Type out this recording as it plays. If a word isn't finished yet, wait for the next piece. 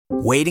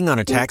Waiting on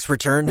a tax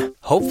return?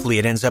 Hopefully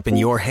it ends up in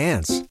your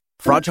hands.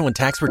 Fraudulent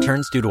tax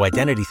returns due to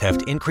identity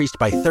theft increased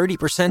by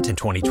 30% in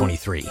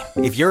 2023.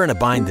 If you're in a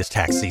bind this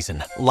tax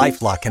season,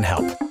 LifeLock can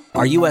help.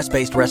 Our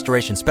U.S.-based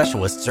restoration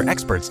specialists are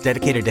experts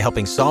dedicated to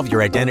helping solve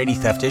your identity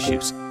theft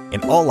issues.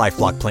 And all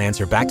LifeLock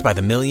plans are backed by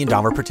the $1 Million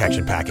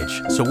Protection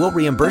Package. So we'll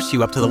reimburse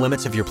you up to the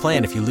limits of your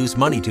plan if you lose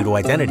money due to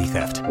identity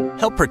theft.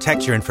 Help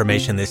protect your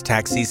information this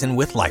tax season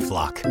with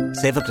LifeLock.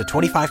 Save up to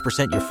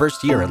 25% your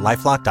first year at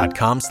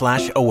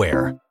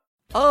LifeLock.com/aware.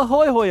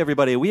 Ahoy, hoy,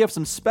 everybody. We have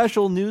some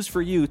special news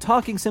for you.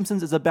 Talking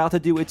Simpsons is about to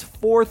do its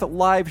 4th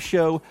live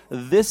show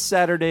this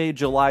Saturday,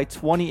 July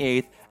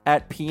 28th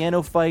at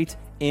Piano Fight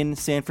in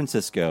San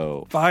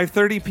Francisco.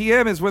 5:30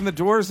 p.m. is when the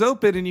doors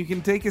open and you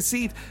can take a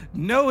seat.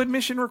 No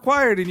admission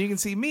required, and you can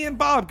see me and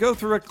Bob go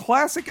through a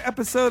classic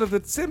episode of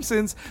The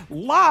Simpsons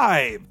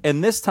live.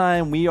 And this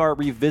time we are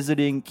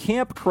revisiting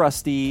Camp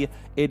Krusty.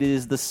 It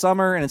is the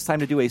summer, and it's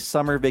time to do a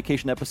summer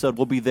vacation episode.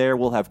 We'll be there.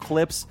 We'll have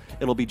clips.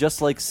 It'll be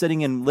just like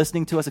sitting and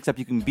listening to us, except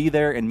you can be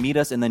there and meet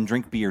us and then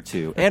drink beer,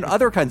 too. And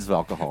other kinds of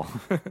alcohol.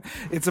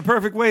 It's a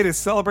perfect way to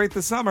celebrate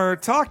the summer,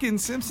 talking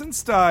Simpsons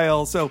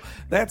style. So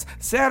that's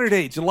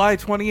Saturday, July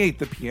 28th,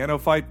 the Piano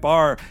Fight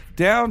Bar,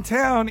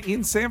 downtown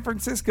in San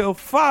Francisco,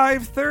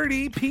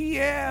 5:30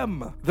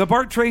 p.m. The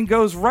BART train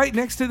goes right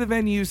next to the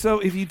venue, so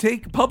if you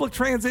take public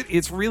transit,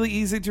 it's really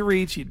easy to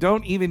reach. You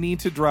don't even need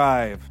to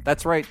drive.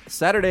 That's right.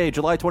 Saturday,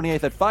 July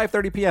 28th at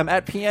 5:30 p.m.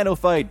 at Piano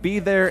Fight. Be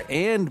there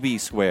and be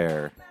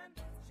square.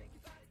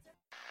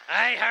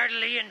 I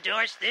heartily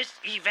endorse this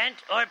event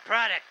or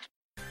product.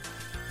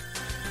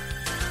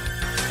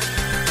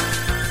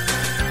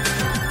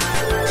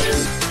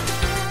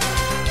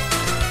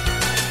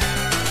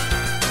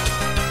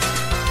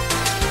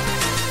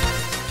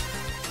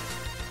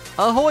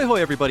 Ahoy, hoy,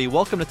 everybody.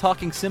 Welcome to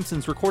Talking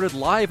Simpsons, recorded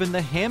live in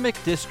the Hammock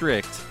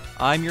District.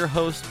 I'm your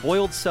host,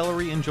 boiled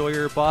celery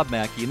enjoyer Bob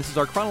Mackey, and this is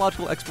our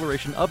chronological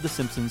exploration of The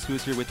Simpsons. Who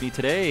is here with me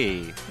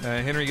today?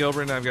 Henry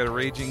Gilbert, and I've got a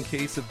raging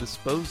case of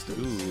disposed of.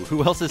 Ooh,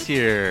 who else is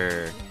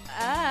here?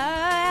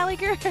 Allie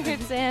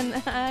Goertz,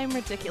 and I'm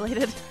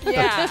reticulated.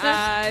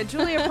 Yeah,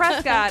 Julia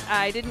Prescott.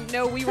 I didn't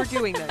know we were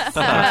doing this,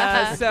 so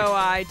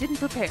I didn't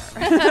prepare.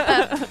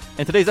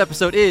 And today's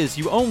episode is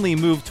You Only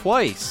Move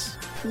Twice.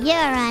 You're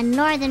a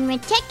northern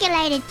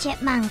reticulated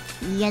chipmunk.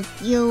 Yes,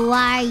 you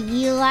are.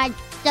 You are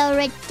so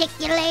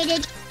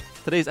reticulated.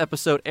 Today's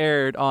episode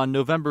aired on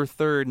November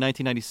 3rd,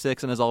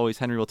 1996, and as always,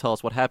 Henry will tell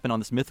us what happened on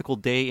this mythical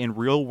day in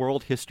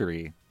real-world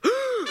history.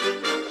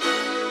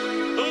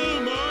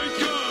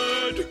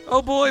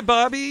 Oh boy,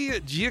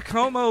 Bobby.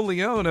 Giacomo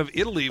Leone of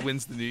Italy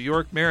wins the New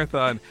York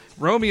Marathon.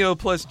 Romeo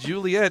plus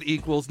Juliet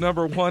equals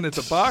number one at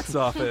the box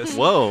office.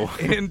 Whoa.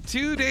 And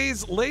 2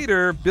 days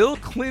later, Bill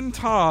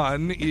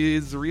Clinton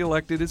is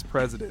reelected as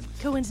president.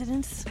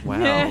 Coincidence?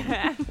 Wow.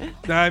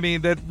 I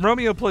mean, that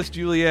Romeo plus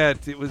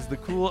Juliet, it was the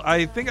cool...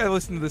 I think I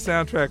listened to the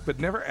soundtrack, but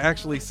never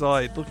actually saw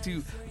it. It looked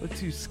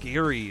too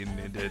scary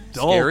and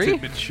adult Scary?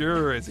 and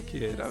mature as a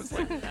kid. I was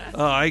like,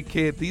 oh, I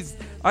can't...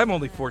 I'm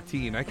only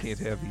 14. I can't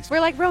have these...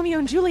 We're like Romeo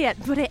and Juliet,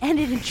 but it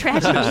ended in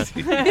tragedy. I was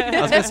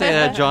going to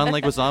say John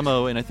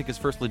Leguizamo in, I think, his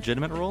first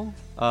legitimate role.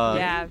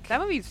 Yeah,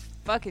 that movie's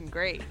fucking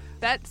great.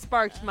 That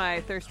sparked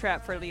my thirst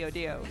trap for Leo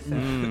Dio. So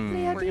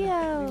Leo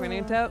Dio. we're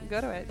going to go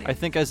to it. I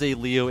think as a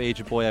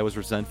Leo-aged boy, I was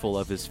resentful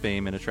of his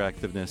fame and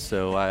attractiveness,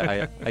 so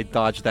I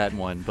dodged that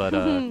one. But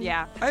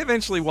Yeah. I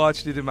eventually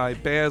watched it in my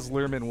Baz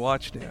Luhrmann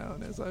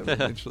watchdown, as I would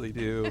eventually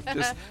do,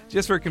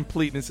 just for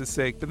completeness'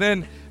 sake. But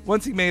then,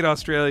 once he made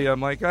Australia,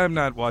 I'm like, I'm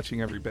not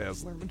watching every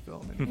Baz Luhrmann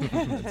film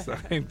anymore. So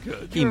I'm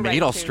good. he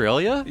made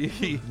Australia?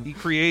 He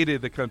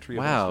created the country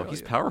of Australia. Wow,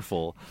 he's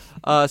powerful.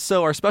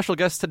 So our special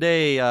guest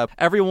today,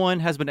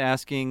 everyone has been asking,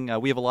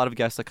 we have a lot of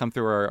guests that come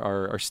through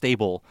our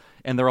stable,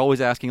 and they're always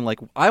asking, like,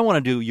 I want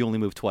to do You Only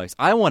Move Twice.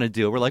 I want to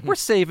do it. We're like, we're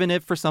saving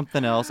it for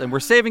something else, and we're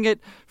saving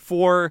it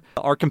for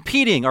our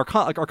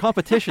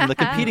competition, the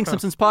Competing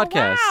Simpsons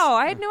podcast. Wow,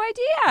 I had no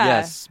idea.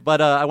 Yes,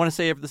 but I want to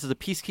say this is a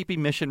peacekeeping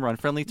mission. We're on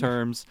friendly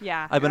terms.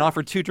 Yeah. I've been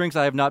offered 2 drinks.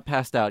 I have not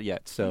passed out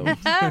yet, so.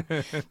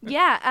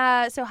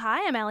 Yeah, so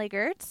hi, I'm Allie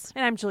Goertz,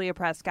 And I'm Julia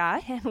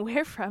Prescott. and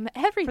we're from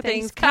Everything's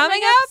Things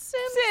Coming Up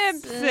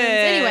Simpsons. Simpsons.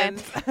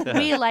 Anyway,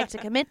 we like to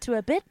commit to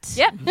a bit.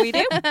 Yep, we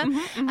do.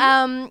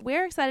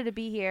 We're excited to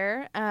be here.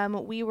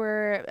 We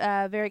were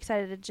very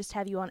excited to just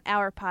have you on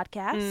our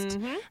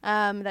podcast.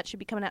 That should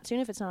be coming out soon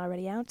if it's not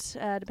already out,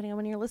 depending on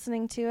when you're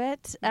listening to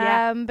it.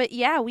 Yeah. But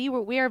yeah,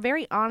 we are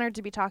very honored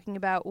to be talking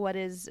about what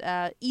is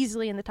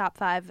easily in the top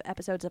 5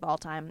 episodes of all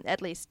time.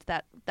 At least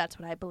that's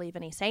what I believe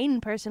any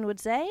sane person would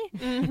say.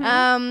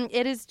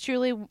 It is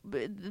truly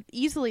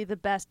easily the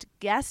best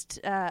guest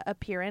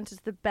appearance.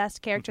 It's the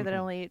best character that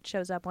only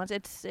shows up once.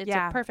 It's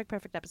a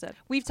perfect episode.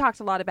 We've talked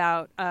a lot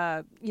about,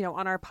 on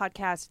our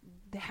podcast,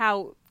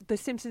 how the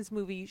Simpsons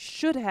movie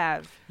should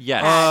have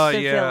Yes.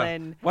 the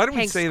villain. Why don't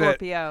we Hank say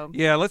Scorpio. that?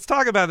 Yeah, let's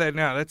talk about that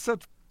now. That's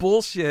such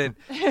bullshit.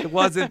 It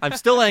wasn't. I'm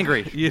still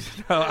angry.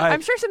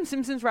 I'm sure some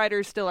Simpsons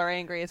writers still are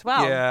angry as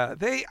well. Yeah,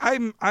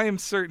 I am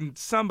certain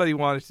somebody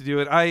wanted to do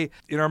it.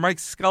 In our Mike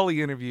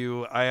Scully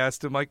interview, I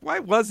asked him, like, why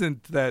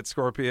wasn't that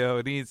Scorpio?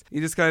 And he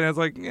just kind of was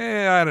like,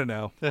 I don't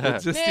know.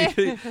 It's just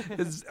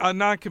it's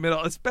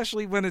non-committal,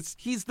 especially when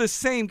he's the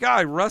same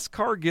guy. Russ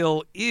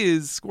Cargill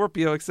is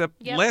Scorpio,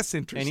 except less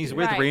interesting. And he's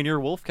with Rainier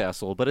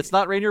Wolfcastle, but it's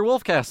not Rainier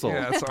Wolfcastle.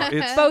 Yeah, sorry.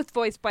 It's both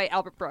voiced by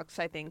Albert Brooks,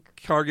 I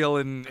think. Cargill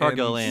and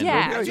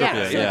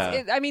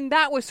Yeah. I mean,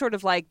 that was sort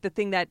of like the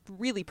thing that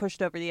really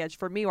pushed over the edge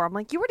for me, where I'm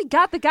like, you already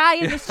got the guy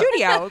in the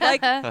studio.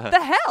 Like,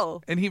 the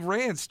hell? And he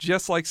rants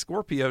just like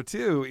Scorpio,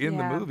 too, in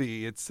the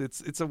movie. It's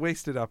a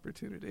wasted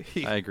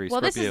opportunity. I agree.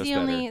 Well, this is the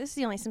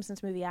only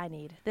Simpsons movie I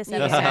need. This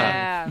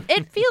episode.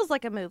 It feels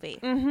like a movie.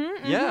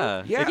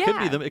 Yeah.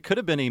 It could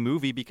have been a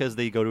movie because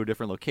they go to a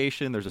different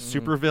location. There's a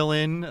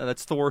supervillain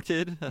that's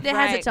thwarted. It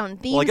has its own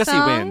theme song. Well, I guess he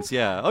wins,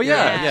 yeah. Oh,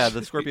 yeah,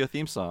 the Scorpio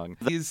theme song.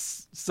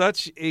 It's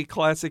such a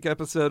classic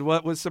episode.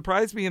 What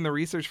surprised me in the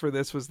research for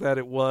this was that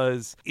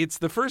it's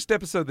the first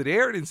episode that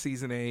aired in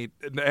season 8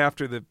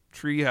 after the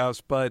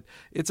Treehouse, but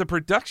it's a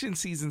production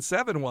season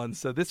 7 one.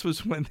 So this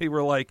was when they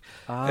were like,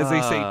 as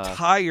they say,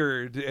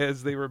 tired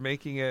as they were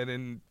making it.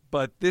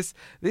 But this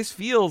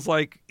feels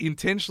like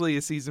intentionally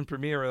a season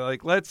premiere.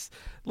 Like, let's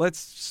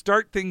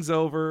start things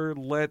over.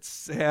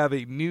 Let's have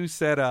a new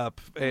setup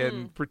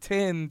and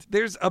pretend.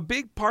 There's a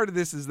big part of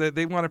this is that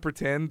they want to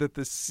pretend that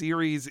the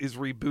series is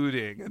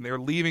rebooting and they're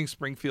leaving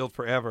Springfield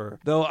forever.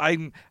 Though I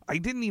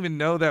didn't even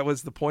know that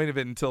was the point of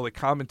it until the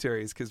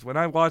commentaries, because when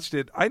I watched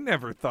it, I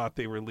never thought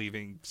they were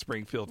leaving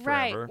Springfield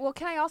forever. Right. Well,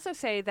 can I also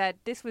say that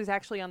this was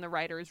actually on the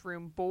writers'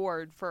 room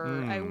board for,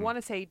 I want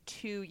to say,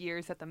 2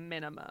 years at the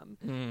minimum.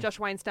 Josh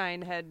Weinstein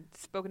had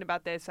spoken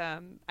about this.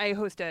 I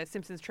host a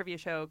Simpsons trivia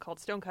show called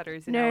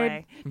Stonecutters in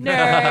LA.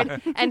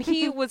 Nerd. And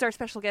he was our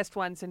special guest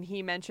once, and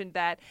he mentioned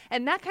that.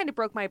 And that kind of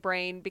broke my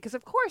brain because,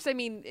 of course, I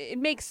mean, it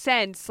makes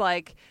sense,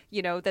 like,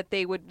 that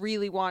they would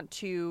really want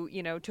to,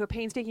 to a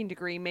painstaking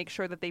degree, make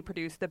sure that they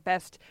produce the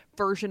best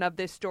version of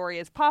this story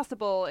as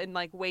possible and,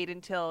 like, wait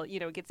until,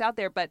 it gets out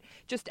there. But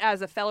just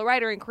as a fellow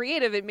writer and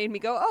creative, it made me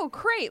go, oh,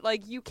 great.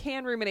 Like, you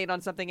can ruminate on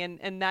something,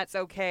 and that's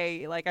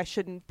okay. Like, I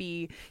shouldn't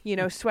be,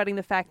 sweating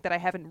the fact that I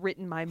haven't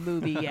written my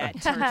movie yet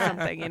or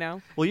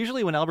something, Well,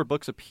 usually when Albert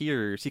Brooks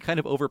appears, he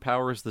kind of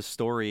overpowers the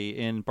story.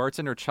 In Bart's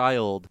Inner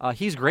Child,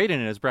 he's great in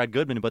it as Brad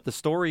Goodman, but the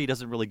story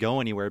doesn't really go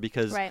anywhere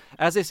because,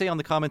 as they say on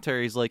the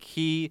commentaries, like,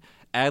 he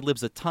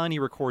ad-libs a ton. He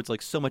records,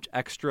 like, so much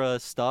extra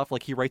stuff.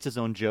 Like, he writes his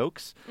own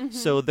jokes.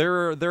 So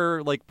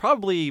they're like,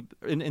 probably,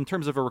 in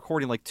terms of a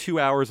recording, like 2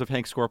 hours of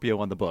Hank Scorpio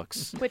on the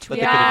books. Which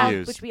we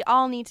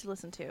all need to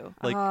listen to.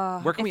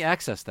 Like, where can we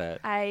access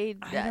that?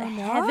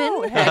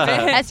 Heaven.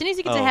 As soon as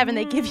you get to heaven,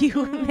 they give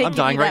you I'm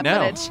dying right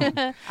now.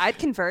 I'd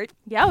convert.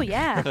 Oh,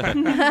 yeah.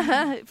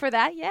 For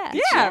that, yeah.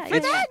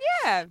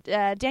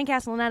 Dan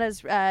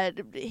Castellaneta's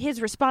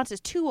his responses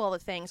to all the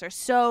things are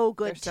so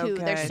good, too.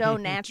 They're so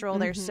natural.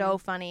 They're so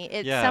funny.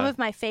 It's some of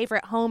my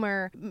favorite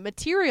Homer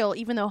material,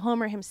 even though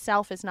Homer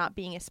himself is not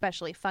being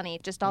especially funny.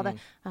 Just all the,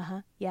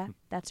 yeah,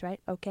 that's right,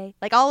 okay.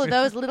 Like, all of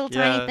those little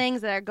tiny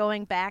things that are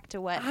going back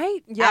to what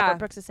Albert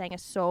Brooks is saying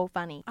is so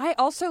funny. I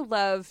also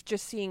love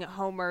just seeing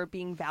Homer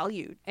being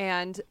valued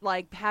and,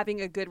 like,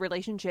 having a good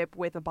relationship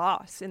with a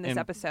boss in this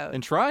episode.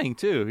 And trying,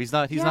 too. He's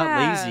not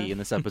lazy in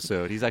this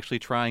episode. He's actually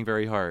trying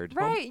very hard.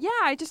 Right,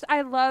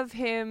 I love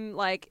him,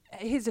 like,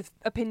 his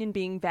opinion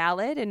being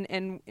valid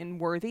and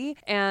worthy.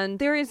 And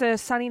there is a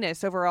sunniness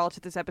overall to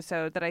this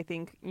episode that I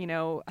think,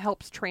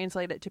 helps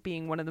translate it to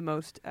being one of the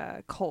most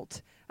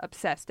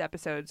cult-obsessed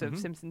episodes of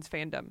Simpsons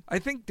fandom. I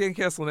think Dan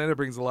Castellaneta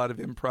brings a lot of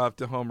improv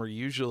to Homer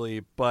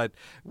usually, but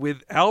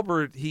with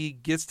Albert, he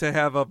gets to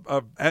have an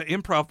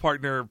improv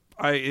partner.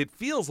 It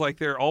feels like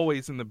they're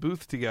always in the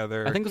booth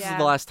together. I think this is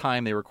the last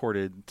time they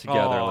recorded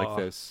together like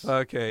this.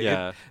 Okay.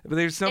 Yeah. But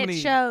there's so many...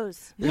 It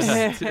shows.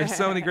 There's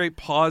so many great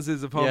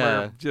pauses of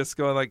Homer just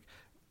going like,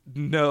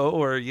 no,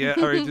 or or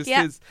just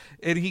his,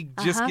 and he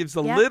just gives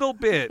a little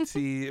bit,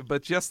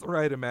 but just the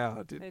right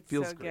amount. It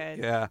feels so great.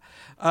 Good.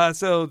 Yeah.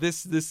 So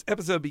this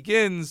episode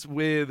begins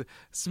with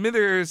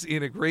Smithers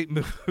in a great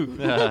mood.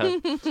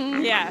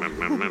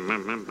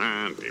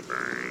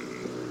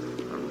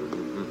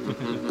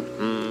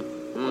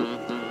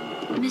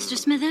 Mr.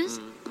 Smithers,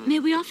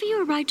 may we offer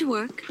you a ride to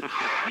work?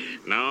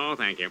 No,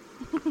 thank you.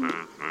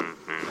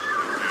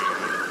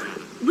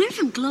 We're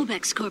from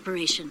Globex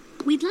Corporation.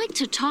 We'd like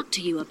to talk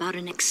to you about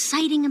an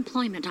exciting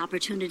employment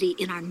opportunity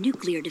in our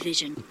nuclear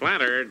division.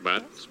 Flattered,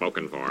 but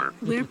spoken for.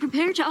 We're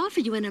prepared to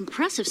offer you an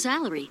impressive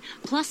salary,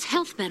 plus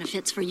health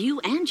benefits for you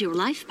and your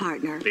life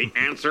partner. The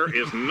answer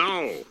is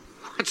no.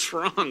 What's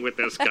wrong with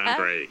this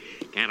country?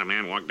 Can't a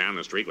man walk down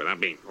the street without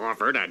being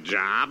offered a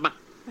job?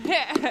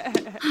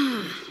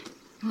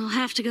 We'll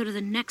have to go to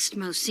the next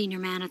most senior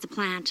man at the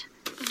plant.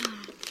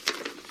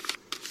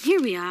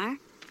 Here we are.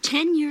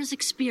 10 years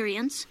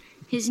experience.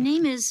 His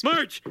name is...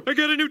 Marge, I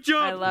got a new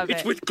job. I love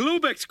It's it. with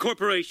Globex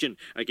Corporation.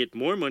 I get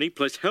more money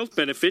plus health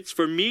benefits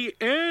for me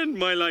and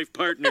my life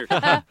partner.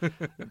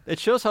 It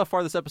shows how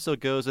far this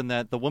episode goes in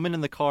that the woman in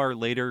the car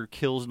later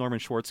kills Norman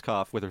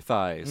Schwarzkopf with her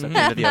thighs at the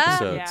end of the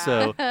episode. Yeah.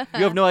 So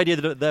you have no idea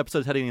that the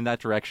episode's heading in that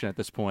direction at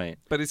this point.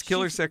 But his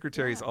killer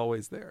secretary is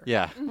always there.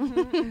 Yeah.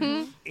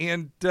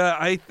 And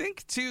I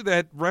think, too,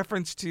 that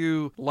reference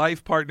to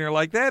life partner,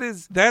 like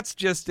that's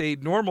just a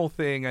normal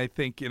thing, I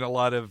think, in a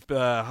lot of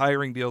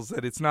hiring deals,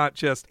 that it's not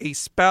just a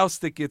spouse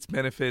that gets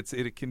benefits.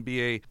 It can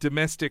be a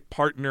domestic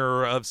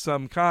partner of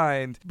some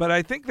kind. But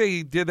I think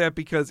they did that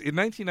because in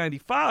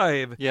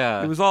 1995,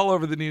 it was all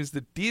over the news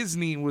that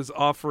Disney was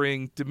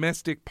offering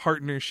domestic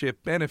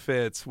partnership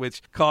benefits,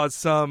 which caused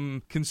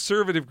some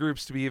conservative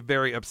groups to be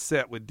very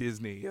upset with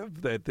Disney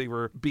that they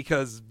were,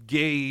 because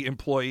gay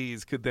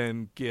employees could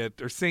then get,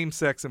 or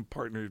same-sex and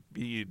partner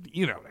be,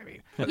 you know what I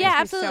mean. Yeah,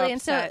 absolutely.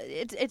 And so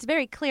it's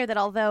very clear that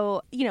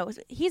although,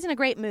 he's in a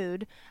great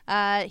mood,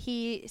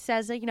 he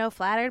says,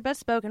 flattered but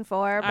spoken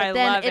for. But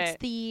then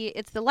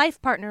it's the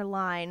life partner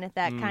line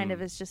that kind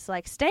of is just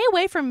like, stay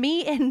away from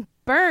me and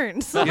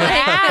Burns.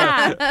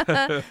 Yeah.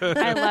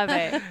 I love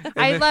it.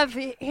 I love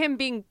him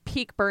being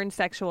peak Burns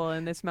sexual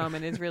in this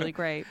moment is really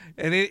great.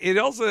 And it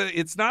also,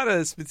 it's not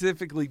a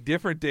specifically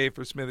different day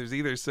for Smithers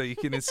either, so you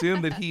can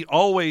assume that he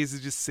always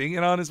is just singing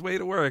on his way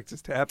to work,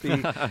 just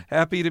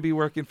happy to be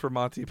working for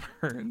Monty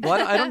Burns.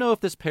 Well, I don't know if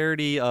this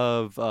parody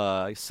of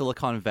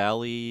Silicon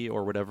Valley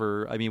or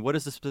whatever, I mean, what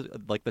is this,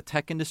 like the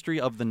tech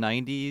industry of the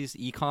 90s,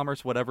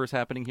 e-commerce, whatever is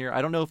happening here?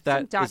 I don't know if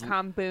that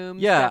dot-com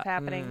boom stuff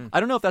happening. I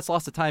don't know if that's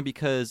lost to time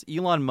because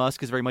Elon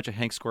Musk is very much a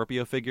Hank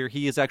Scorpio figure.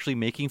 He is actually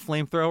making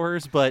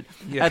flamethrowers, but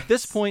at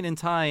this point in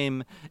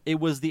time, it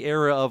was the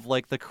era of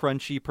like the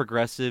crunchy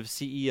progressive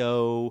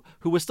CEO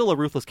who was still a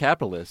ruthless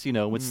capitalist,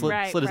 would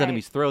slit his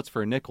enemies' throats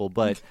for a nickel,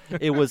 but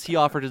he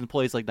offered his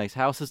employees like nice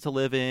houses to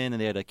live in,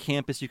 and they had a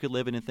campus you could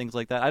live in and things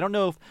like that. I don't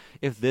know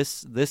if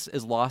this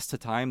is lost to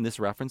time, this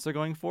reference they're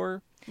going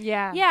for.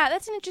 Yeah,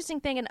 that's an interesting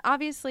thing, and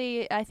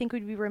obviously I think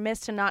we'd be remiss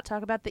to not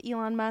talk about the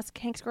Elon Musk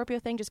Hank Scorpio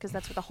thing, just because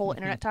that's what the whole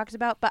internet talks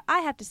about. But I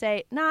have to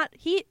say,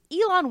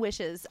 Elon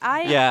wishes.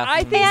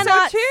 I think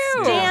so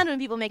too. Stand when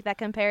people make that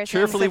comparison.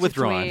 Cheerfully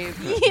withdrawn.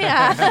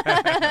 Yeah.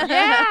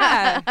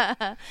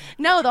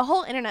 No, the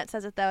whole internet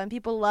says it though, and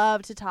people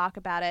love to talk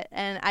about it,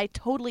 and I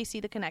totally see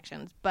the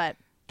connections, but.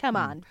 Come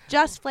on.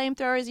 Just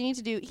flamethrowers you need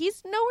to do.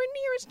 He's nowhere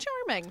near as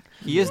charming.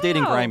 He is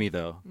dating Grimy,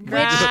 though. There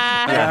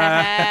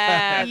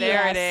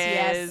it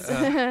is.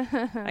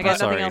 I got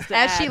nothing else to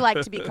add. As she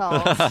liked to be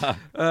called.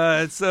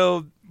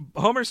 So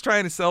Homer's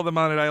trying to sell them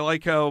on it. I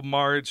like how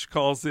Marge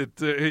calls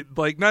it,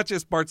 like not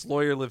just Bart's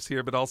lawyer lives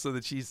here, but also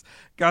that she's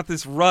got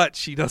this rut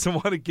she doesn't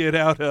want to get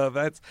out of.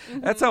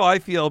 That's how I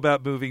feel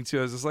about moving to.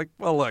 I was just like,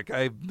 well, look,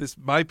 this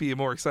might be a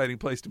more exciting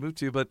place to move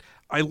to, but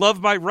I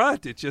love my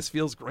rut. It just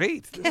feels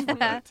great. This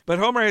rut. But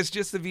Homer has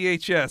just the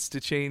VHS to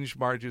change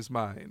Marge's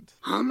mind.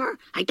 Homer,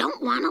 I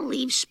don't want to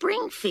leave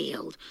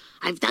Springfield.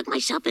 I've dug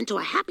myself into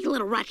a happy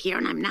little rut here,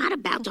 and I'm not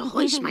about to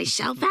hoist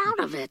myself out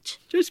of it.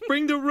 Just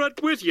bring the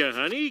rut with you,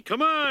 honey.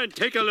 Come on,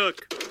 take a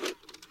look.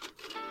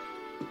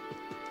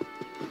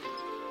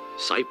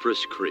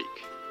 Cypress Creek.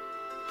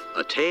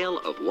 A tale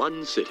of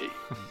one city.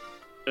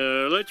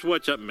 Let's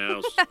watch something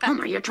else.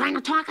 Homer, you're trying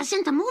to talk us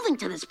into moving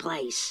to this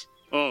place.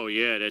 Oh,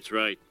 yeah, that's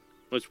right.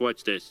 Let's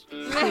watch this.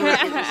 Look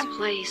at this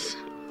place.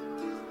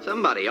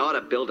 Somebody ought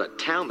to build a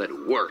town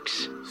that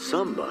works.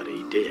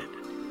 Somebody did.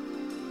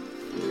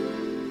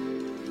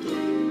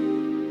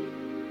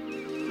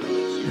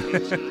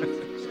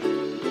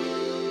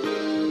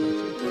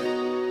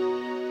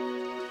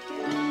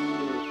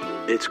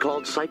 It's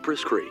called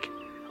Cypress Creek,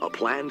 a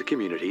planned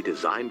community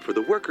designed for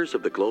the workers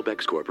of the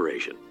Globex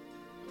Corporation.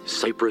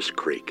 Cypress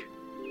Creek,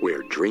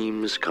 where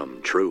dreams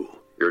come true.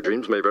 Your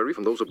dreams may vary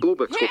from those of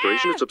Globex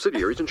Corporation, its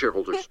subsidiaries, and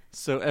shareholders.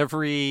 So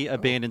every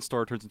abandoned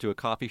store turns into a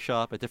coffee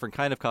shop, a different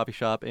kind of coffee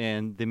shop,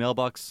 and the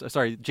mailbox,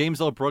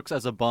 James L. Brooks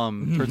as a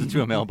bum turns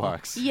into a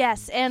mailbox.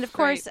 Yes, and of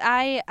course,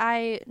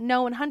 I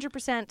know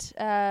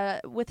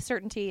 100% with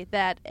certainty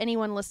that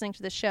anyone listening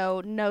to the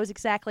show knows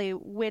exactly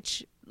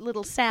which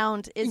little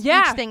sound is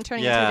each thing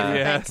turning into a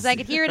different thing. Because I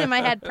could hear it in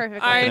my head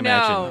perfectly. I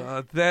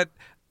know.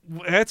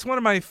 That's one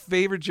of my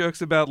favorite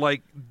jokes about,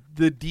 like,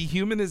 the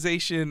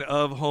dehumanization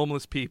of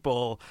homeless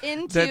people.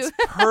 That's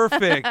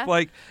perfect.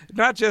 Like,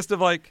 not just of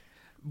like,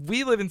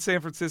 we live in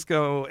San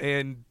Francisco,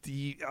 and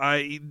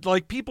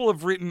people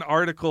have written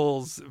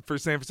articles for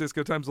San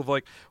Francisco Times of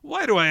like,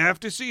 why do I have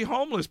to see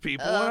homeless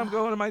people when I'm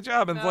going to my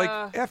job? And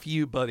like, F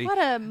you, buddy. What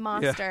a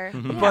monster.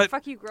 Yeah, but,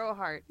 fuck you, grow a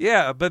heart.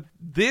 Yeah, but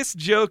this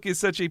joke is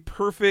such a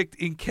perfect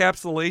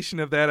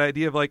encapsulation of that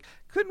idea of like,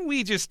 couldn't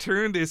we just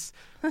turn this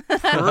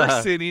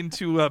person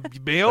into a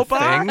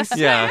mailbox?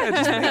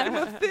 Just make him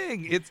a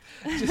thing. It's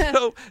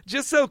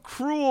just so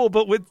cruel,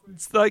 but with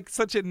like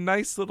such a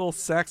nice little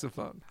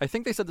saxophone. I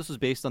think they said this was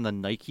based on the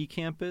Nike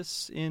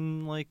campus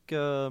in like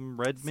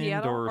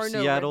Redmond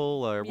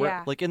Seattle? or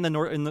like in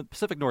the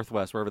Pacific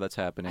Northwest, wherever that's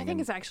happening. I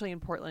think it's actually in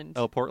Portland.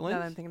 Oh, Portland? Now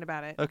that I'm thinking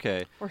about it.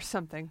 Okay. Or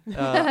something.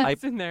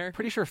 It's in there.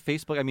 Pretty sure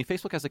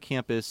Facebook has a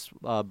campus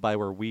by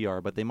where we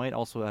are, but they might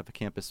also have a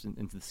campus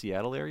in the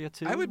Seattle area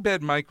too. I would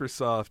bet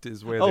Microsoft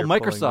is where. Oh, they're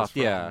Microsoft,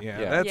 pulling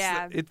this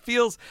from. It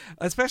feels,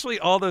 especially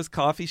all those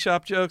coffee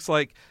shop jokes.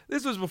 Like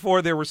this was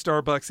before there were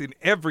Starbucks in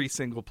every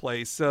single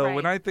place. So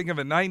when I think of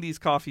a '90s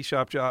coffee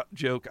shop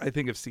joke, I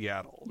think of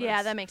Seattle.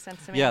 That makes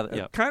sense to me.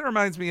 It kind of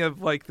reminds me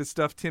of like the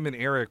stuff Tim and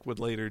Eric would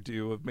later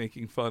do of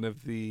making fun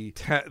of the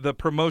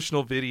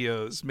promotional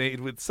videos made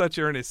with such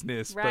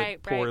earnestness,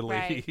 but poorly.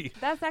 Right.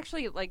 That's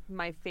actually like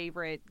my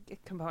favorite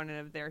component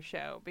of their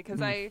show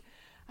because I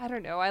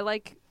don't know, I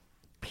like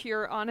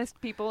pure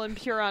honest people and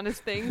pure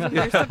honest things, and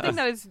there's something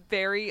that is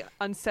very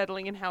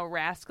unsettling in how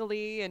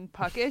rascally and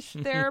puckish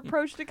their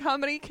approach to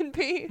comedy can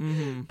be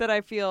that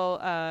I feel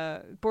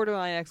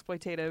borderline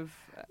exploitative.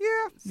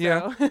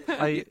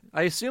 I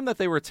assume that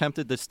they were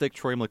tempted to stick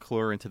Troy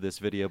McClure into this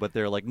video, but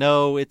they're like,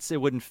 no, it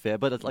wouldn't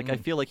fit. But it's like I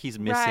feel like he's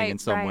missing in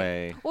some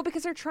way. Well,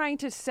 because they're trying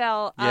to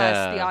sell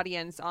us, the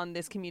audience, on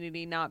this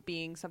community not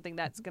being something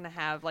that's going to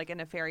have like a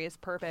nefarious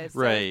purpose.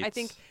 Right. So I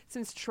think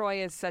since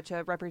Troy is such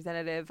a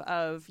representative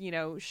of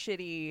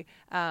shitty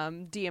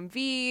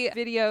DMV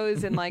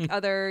videos and like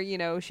other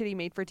shitty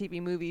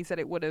made-for-TV movies, that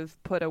it would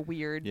have put a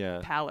weird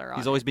pallor on.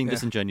 He's always being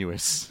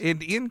disingenuous.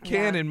 And in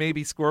canon,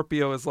 maybe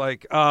Scorpio is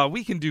like,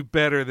 we can do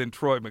better than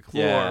Troy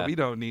McClure. Yeah. We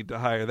don't need to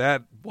hire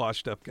that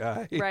washed up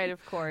guy. Right,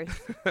 of course.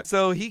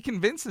 So he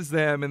convinces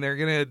them, and they're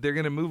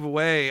gonna move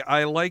away.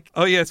 I like,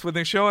 when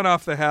they're showing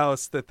off the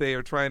house that they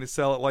are trying to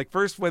sell it. Like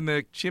first when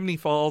the chimney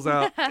falls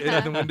out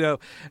in the window,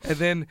 and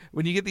then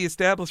when you get the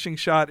establishing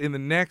shot in the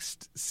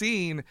next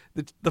scene,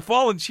 the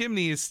fallen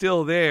chimney is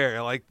still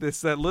there. Like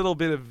that little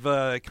bit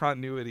of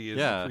continuity is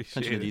appreciated.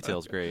 Attention to detail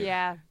is great.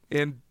 Yeah.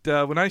 And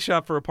when I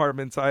shop for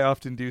apartments, I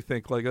often do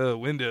think like,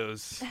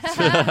 windows.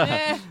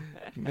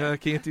 No, I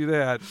can't do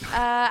that.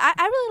 I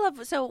really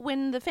love, so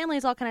when the family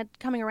is all kind of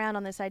coming around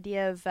on this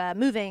idea of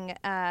moving,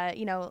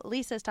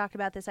 Lisa's talked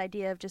about this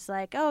idea of just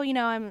like, it'd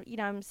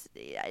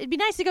be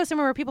nice to go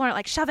somewhere where people aren't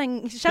like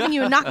shoving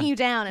you and knocking you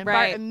down, and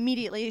Bart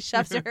immediately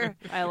shoves her.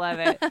 I love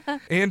it.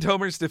 And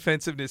Homer's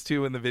defensiveness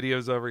too when the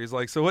video's over. He's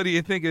like, so what do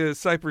you think of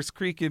Cypress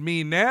Creek and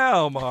me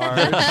now, Marge?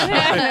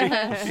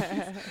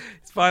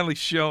 He's finally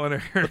showing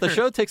her. But the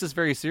show takes this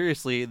very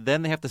seriously.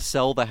 Then they have to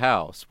sell the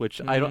house,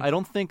 which I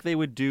don't think they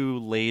would do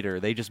later.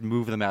 They just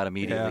move them out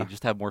immediately.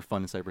 Just have more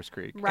fun in Cypress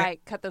Creek. Right.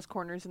 Cut those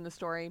corners in the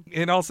story.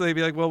 And also they'd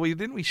be like, well,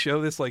 didn't we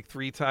show this like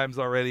 3 times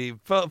already?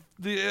 Well,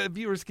 the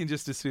viewers can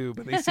just assume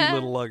when they see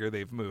Little Lugger,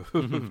 they've moved.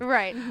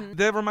 Right.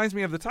 That reminds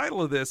me of the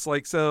title of this.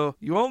 Like, so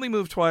you only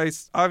move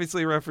twice.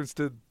 Obviously a reference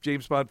to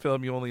James Bond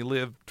film, You Only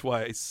Live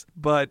Twice.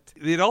 But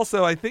it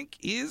also, I think,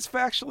 is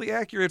factually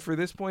accurate for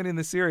this point in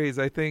the series.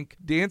 I think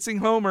Dancing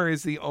Homer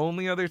is the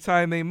only other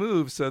time they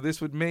move, so this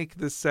would make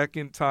the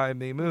second time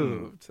they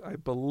moved, I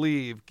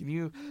believe. Can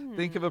you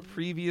think of a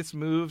previous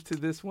move to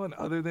this one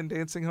other than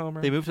Dancing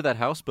Homer? They moved to that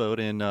houseboat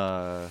in...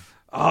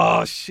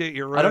 Oh, shit,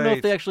 you're right. I don't know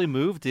if they actually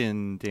moved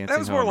in Dancing Homer. That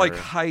was more like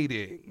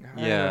hiding.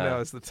 Yeah. I don't know.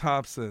 It's the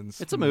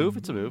Thompsons. It's a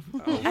move.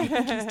 Oh. I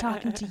think he's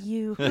talking to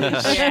you.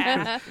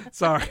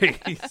 Sorry.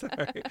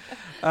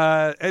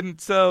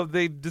 And so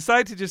they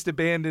decide to just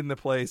abandon the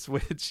place,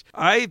 which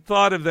I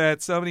thought of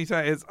that so many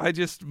times. I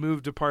just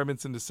moved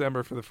apartments in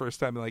December for the first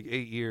time in like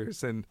 8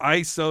 years, and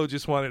I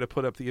just wanted to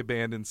put up the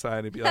abandoned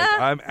sign and be like,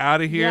 I'm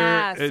out of here.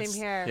 Yeah, same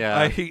here.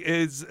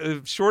 It's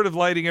short of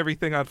lighting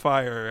everything on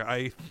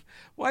fire.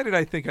 Why did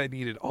I think I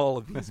needed all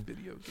of these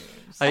video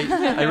games?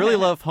 I really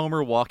love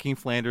Homer walking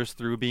Flanders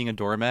through being a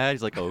doormat.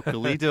 He's like,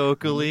 Oakley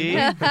dokley.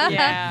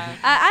 Yeah.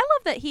 I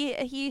love that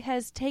he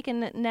has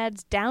taken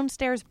Ned's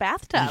downstairs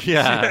bathtub.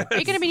 Yeah. Are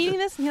you going to be needing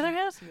this in the other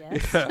house?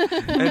 Yes. Yeah.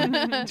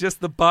 And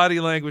just the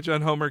body language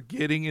on Homer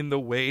getting in the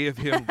way of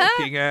him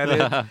looking at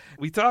it.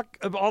 We talk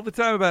all the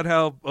time about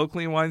how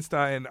Oakley and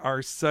Weinstein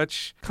are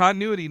such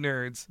continuity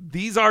nerds.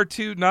 These are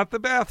two, not the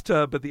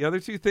bathtub, but the other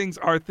two things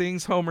are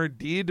things Homer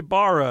did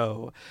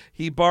borrow.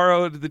 He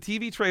borrowed the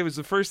TV tray, was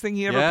the first thing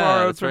he ever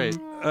borrowed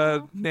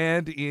from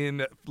Ned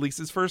in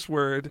Lisa's first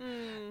word.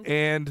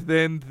 And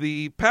then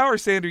the power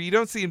sander, you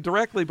don't see him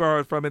directly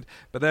borrowed from it,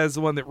 but that is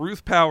the one that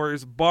Ruth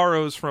Powers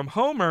borrows from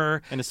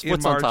Homer. And his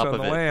foot's in on March top on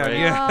of the it. Lamb. Right?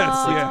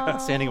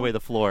 Yes, standing away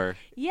the floor.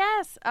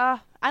 Yes.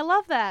 I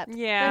love that.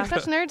 Yeah. They're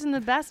such nerds in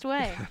the best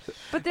way.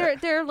 But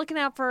they're looking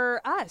out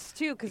for us,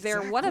 too, because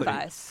they're one of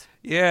us.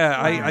 Yeah,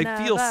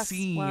 I feel us,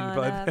 seen one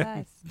by of that.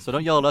 us. So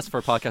don't yell at us for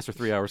a podcast for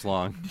 3 hours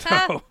long.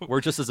 No.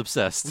 We're just as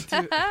obsessed.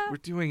 We're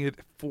doing it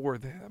for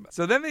them.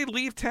 So then they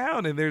leave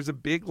town, and there's a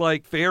big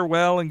like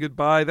farewell and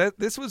goodbye.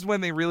 This was when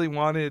they really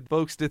wanted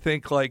folks to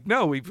think like,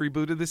 no, we've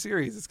rebooted the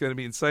series. It's going to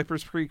be in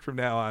Cypress Creek from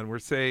now on. We're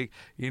saying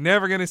you're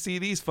never going to see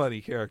these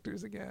funny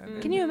characters again.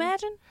 Can you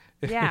imagine?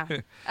 Yeah.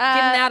 Getting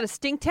out of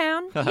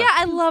Stinktown. Yeah,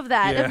 I love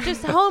that. Yeah. Of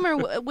just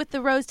Homer with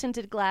the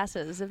rose-tinted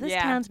glasses. Of this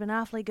town's been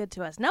awfully good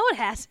to us. No, it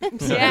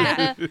hasn't.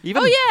 Yeah.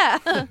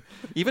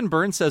 Even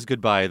Burns says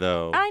goodbye,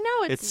 though. I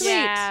know, it's sweet.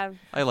 Yeah.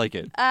 I like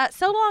it.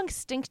 So Long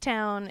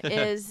Stinktown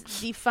is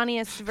the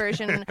funniest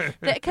version.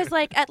 Because,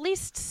 like, at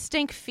least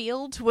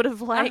Stinkfield would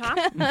have, like...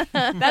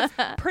 That's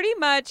pretty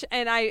much,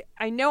 and I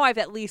know I've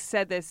at least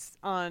said this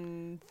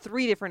on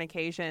 3 different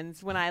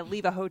occasions when I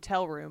leave a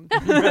hotel room. So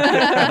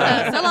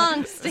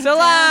long, Stinktown. So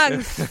long,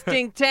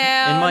 Stinktown.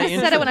 I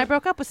said it when I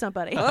broke up with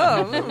somebody.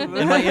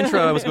 In my intro,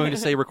 I was going to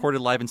say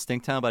recorded live in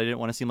Stinktown, but I didn't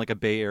want to seem like a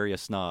Bay Area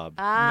snob.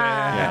 Oh.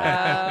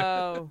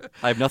 I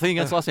have nothing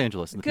against Los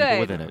Angeles and the people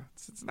within it.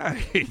 It's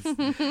nice.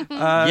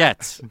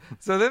 Yet.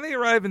 So then they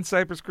arrive in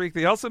Cypress Creek.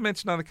 They also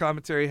mentioned on the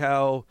commentary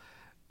how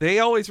they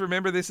always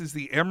remember this as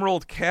the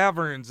Emerald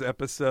Caverns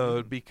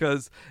episode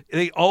because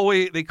they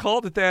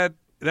called it that.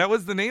 That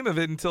was the name of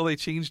it until they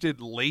changed it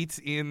late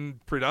in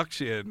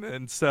production.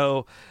 And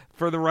so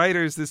for the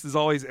writers, this is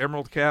always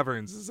Emerald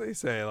Caverns, as they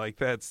say. Like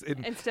that's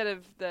instead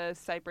of the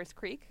Cypress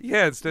Creek.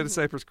 Yeah, instead of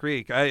Cypress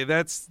Creek.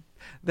 That's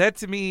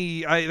to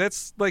me.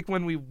 That's like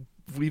when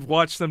we've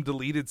watched some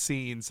deleted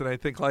scenes, and I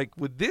think like,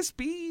 would this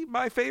be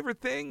my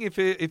favorite thing if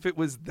it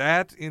was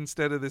that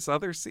instead of this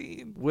other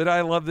scene? Would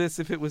I love this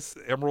if it was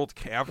Emerald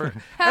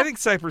Cavern? I think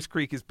Cypress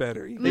Creek is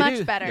better.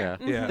 Much better. Yeah.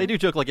 Yeah. They do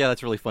joke like, yeah,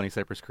 that's really funny,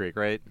 Cypress Creek,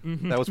 right?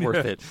 That was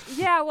worth it.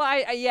 Yeah, well,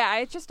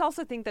 I just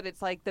also think that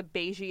it's like the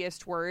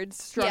beigeiest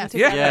words strung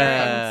together,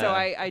 Yeah. and so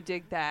I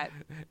dig that.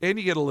 And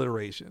you get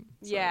alliteration.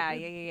 So.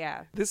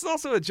 Yeah. This is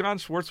also a John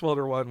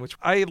Swartzwelder one, which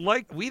I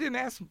like. We didn't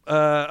ask.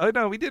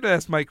 We did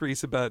ask Mike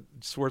Reese about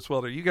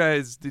Swartzwelder. You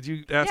guys, did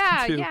you ask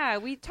him too? Yeah.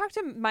 We talked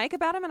to Mike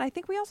about him, and I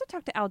think we also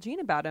talked to Al Jean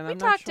about him. We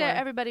talked to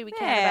everybody we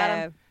can about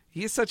him.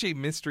 He's such a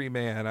mystery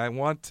man. I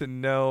want to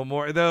know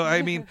more. Though,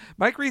 I mean,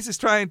 Mike Reese is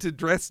trying to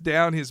dress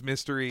down his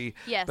mystery.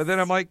 Yes. But then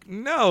I'm like,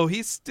 no,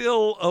 he's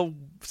still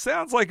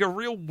sounds like a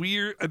real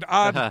an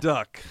odd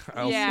duck.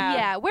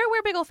 Yeah. We're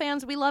big ol'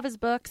 fans. We love his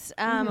books.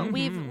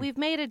 We've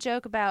made a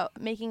joke about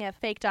making a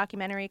fake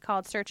documentary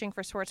called Searching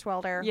for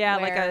Swartzwelder. Yeah,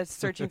 like a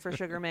Searching for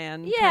Sugar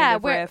Man. Yeah,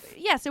 kind of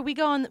riff. So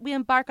we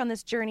embark on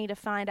this journey to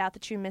find out the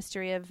true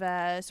mystery of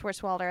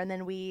Swartzwelder, and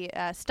then we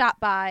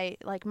stop by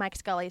like Mike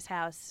Scully's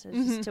house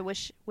just to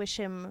wish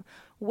him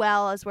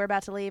well as we're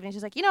about to leave, and he's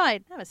just like,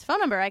 I have his phone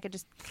number. I could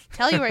just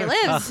tell you where he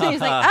lives. And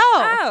he's like,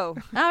 all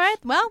right,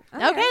 well,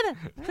 okay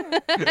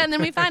then. And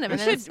then we find him. We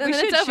should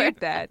shoot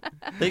that.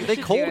 They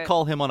cold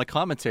call him on a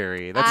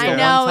commentary. That's the one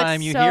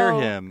time you hear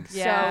him.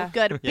 So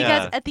good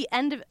because at the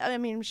end of, I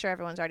mean, I'm sure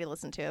everyone's already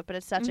listened to it, but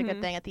it's such a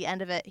good thing. At the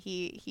end of it,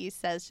 he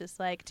says just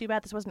like, too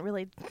bad this wasn't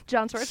really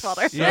John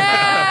Swartzwelder. Yeah,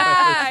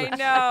 I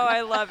know,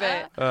 I love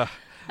it.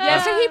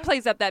 Yeah, so he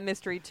plays up that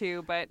mystery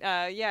too, but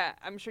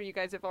I'm sure you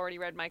guys have already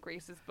read Mike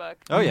Reese's book.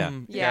 Oh yeah.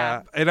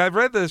 Yeah. And I've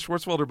read the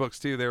Swartzwelder books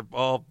too. They're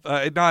all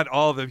not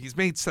all of them. He's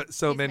made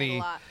so many. Made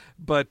a lot.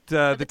 But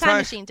the Time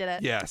Machine did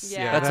it. Yes,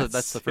 yeah.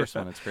 That's the first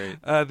one. It's great.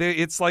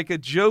 It's like a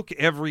joke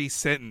every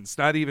sentence,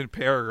 not even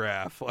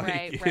paragraph.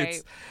 Like,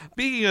 right.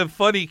 Speaking of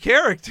funny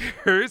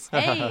characters,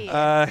 Hey.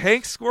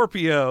 Hank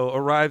Scorpio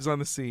arrives on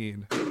the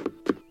scene.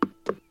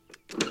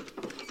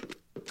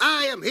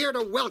 I am here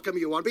to welcome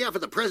you on behalf of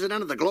the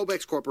president of the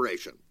Globex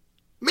Corporation.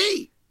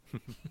 Me!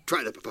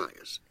 Try the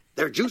papayas.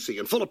 They're juicy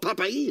and full of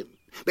papain.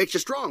 Makes you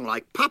strong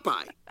like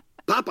Popeye.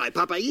 Popeye,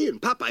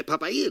 papain, Popeye,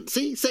 papain.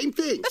 See? Same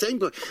thing.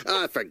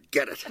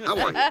 Forget it. How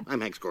are you?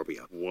 I'm Hank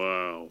Scorpio.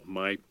 Wow,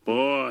 my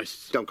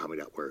boss. Don't call me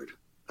that word.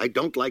 I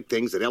don't like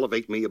things that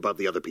elevate me above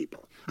the other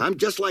people. I'm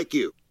just like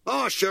you.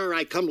 Oh, sure,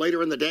 I come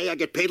later in the day, I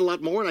get paid a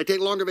lot more, and I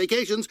take longer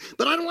vacations,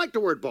 but I don't like the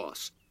word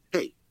boss.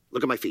 Hey,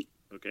 look at my feet.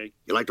 Okay.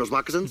 You like those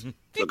moccasins?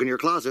 Look in your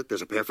closet.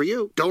 There's a pair for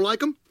you. Don't like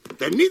them?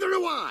 Then neither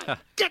do I.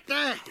 Get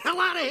the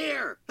hell out of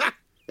here. Ha!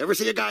 Ever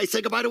see a guy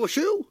say goodbye to a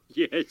shoe?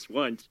 Yes,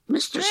 once.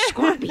 Mr.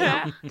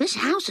 Scorpio, this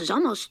house is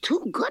almost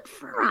too good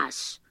for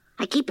us.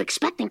 I keep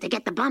expecting to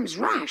get the bums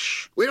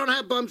rush. We don't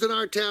have bums in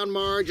our town,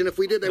 Marge, and if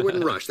we did, they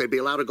wouldn't rush. They'd be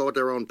allowed to go at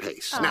their own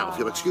pace. Now, if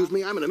you'll excuse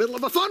me, I'm in the middle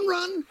of a fun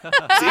run.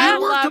 See you at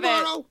work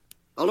tomorrow.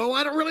 Although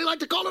I don't really like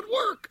to call it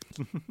work.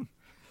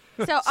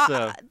 So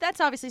that's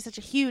obviously such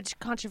a huge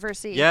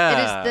controversy.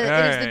 Yeah. It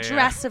is the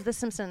dress of the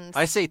Simpsons.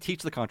 I say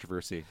teach the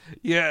controversy.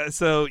 Yeah,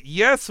 so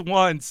yes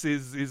once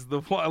is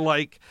the one,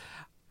 like,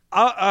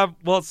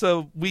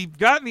 so we've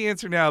gotten the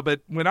answer now,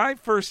 but when I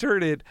first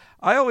heard it,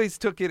 I always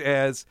took it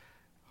as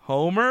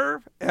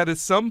Homer, at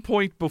some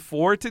point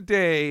before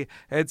today,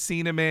 had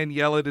seen a man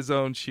yell at his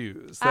own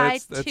shoes.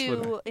 That's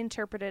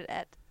interpreted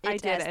it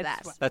as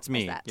that. That's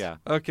me, yeah.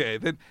 Okay,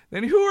 then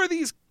who are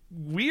these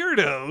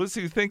weirdos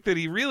who think that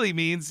he really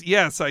means,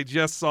 yes, I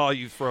just saw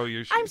you throw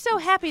your shoe. I'm so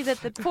happy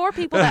that the 4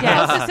 people that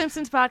host the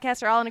Simpsons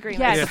podcast are all in agreement.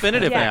 Yes. It's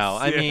definitive Yes. now.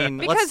 I mean,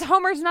 because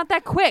Homer's not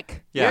that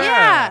quick.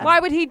 Yeah. Why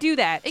would he do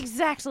that?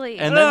 Exactly.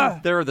 And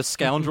then there are the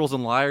scoundrels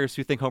and liars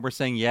who think Homer's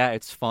saying, yeah,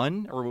 it's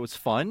fun, or it was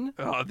fun.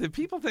 Oh, did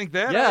people think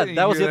that? Yeah, I didn't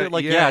that was hear the other,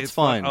 like, yeah, it's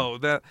fun. Oh,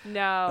 that. No.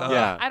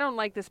 Yeah. I don't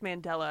like this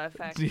Mandela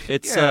effect.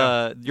 It's,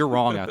 you're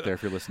wrong out there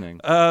if you're listening.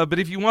 But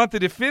if you want the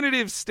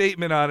definitive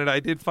statement on it, I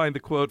did find the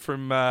quote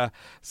from, an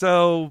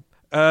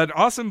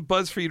awesome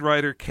BuzzFeed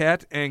writer,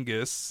 Kat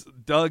Angus,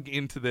 dug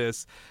into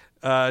this.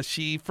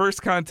 She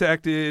first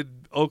contacted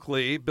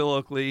Bill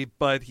Oakley,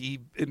 but he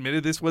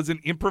admitted this was an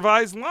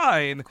improvised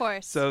line. Of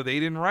course. So they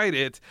didn't write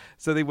it.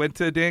 So they went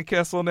to Dan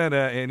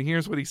Castellaneta, and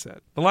here's what he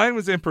said. The line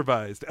was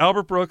improvised.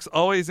 Albert Brooks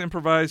always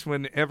improvised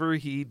whenever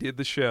he did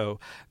the show.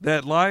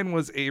 That line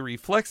was a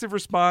reflexive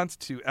response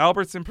to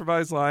Albert's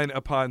improvised line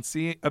about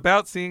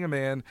seeing a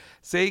man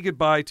say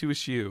goodbye to a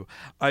shoe.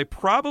 I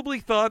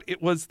probably thought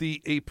it was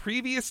a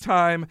previous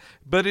time,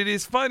 but it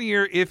is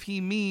funnier if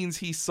he means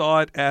he saw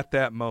it at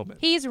that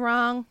moment. He's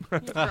wrong.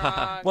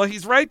 Well,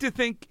 he's right to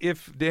think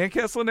if Dan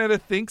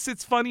Castellaneta thinks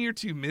it's funnier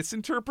to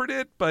misinterpret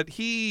it, but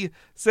he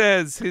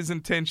says his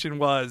intention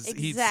was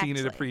he'd seen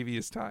it a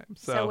previous time.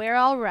 So we're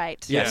all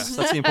right. Yes,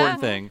 that's the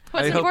important thing.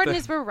 What's important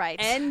is we're right.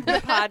 End the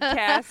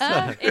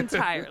podcast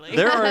entirely.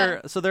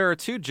 There are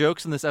 2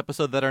 jokes in this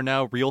episode that are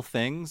now real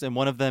things, and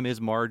one of them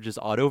is Marge's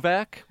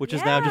autovac, which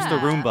is now just a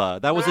Roomba.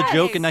 That was a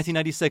joke in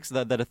 1996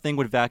 that a thing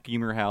would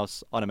vacuum your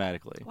house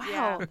automatically.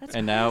 Wow, that's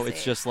and now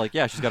it's just like,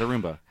 yeah, she's got a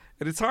Roomba.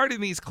 And it's hard in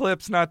these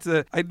clips not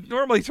to... I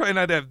normally try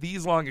not to have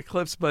these long of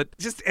clips, but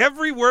just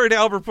every word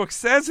Albert Brooks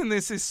says in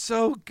this is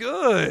so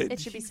good.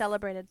 It should be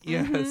celebrated.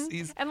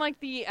 Yes. And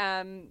like the...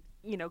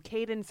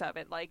 cadence of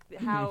it, like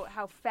how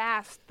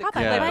fast the Papa,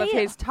 clip of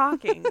his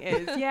talking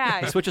is.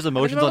 Yeah, He switches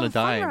emotions on a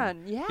dime.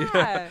 Run.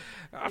 Yeah,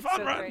 Fun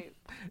so run. great.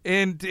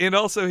 And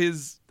also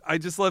I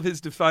just love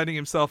his defining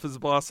himself as a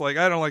boss. Like,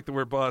 I don't like the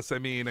word boss. I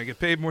mean, I get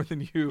paid more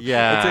than you.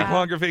 Yeah. I take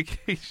longer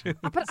vacations.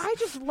 But I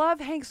just love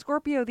Hank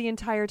Scorpio the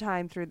entire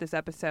time through this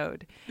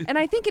episode. And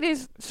I think it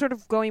is sort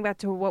of going back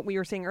to what we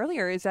were saying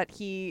earlier, is that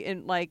he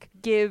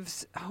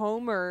gives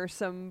Homer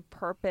some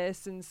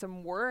purpose and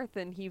some worth,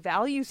 and he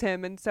values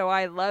him. And so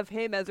I love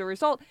him as a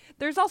result.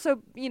 There's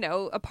also,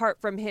 apart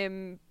from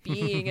him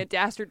being a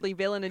dastardly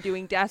villain and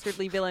doing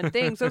dastardly villain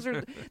things, those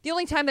are the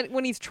only time that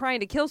when he's trying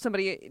to kill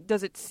somebody,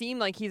 does it seem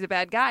like he's a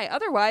bad guy.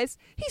 Otherwise,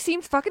 he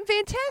seems fucking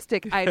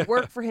fantastic. I'd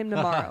work for him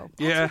tomorrow.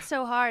 That's what's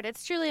so hard.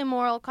 It's truly a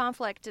moral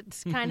conflict.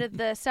 It's kind of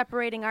the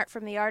separating art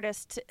from the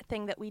artist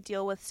thing that we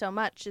deal with so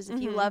much, is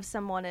if you love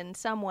someone in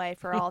some way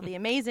for all the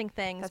amazing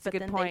things, but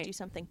then they do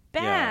something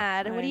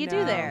bad, what do you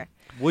do there?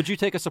 Would you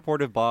take a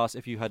supportive boss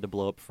if you had to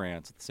blow up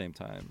France at the same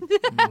time?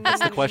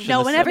 That's the question.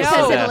 No one ever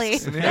says Italy.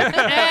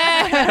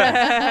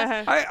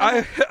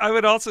 I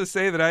would also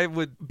say that I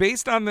would,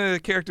 based on the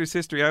character's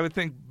history, I would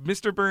think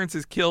Mr. Burns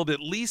has killed at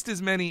least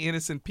as many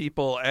innocent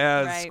people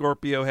as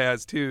Scorpio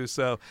has too,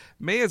 so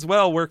may as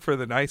well work for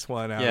the nice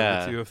one out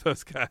of the 2 of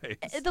those guys.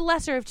 The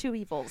lesser of 2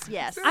 evils,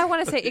 yes. I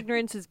want to say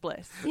ignorance is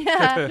bliss.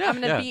 Yeah.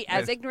 I'm going to be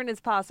as ignorant as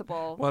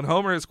possible. Well, and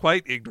Homer is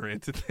quite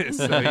ignorant to this,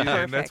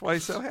 and that's why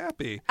he's so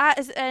happy.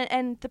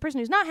 And the person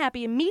who's not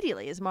happy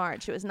immediately is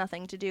Marge, who has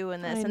nothing to do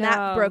in this. And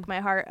that broke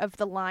my heart, of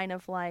the line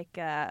of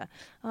I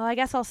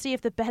guess I'll see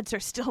if the beds are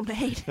still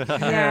made.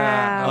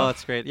 Yeah. Oh,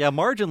 that's great. Yeah,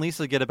 Marge and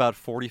Lisa get about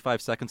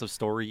 45 seconds of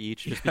story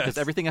each, just because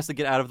everything has to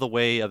get out of the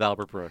way of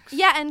Albert Brooks.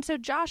 Yeah, and so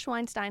Josh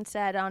Weinstein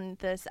said on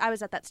this, I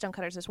was at that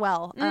Stonecutters as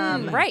well.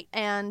 Right.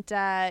 And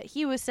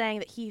he was saying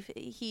that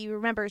he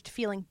remembers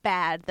feeling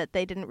bad that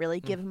they didn't really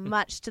give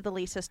much to the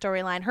Lisa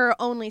storyline. Her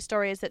only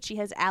story is that she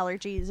has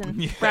allergies.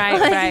 And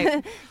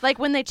Right. Like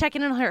when they check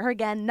in on her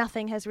again,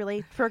 nothing has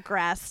really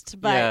progressed.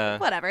 But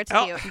whatever, it's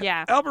cute.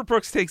 Yeah. Albert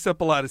Brooks takes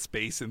up a lot of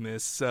space in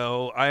this,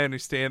 so I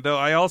understand. Though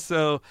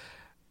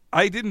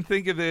I didn't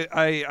think of it.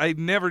 I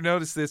never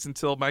noticed this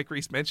until Mike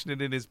Reese mentioned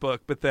it in his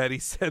book, but that he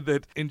said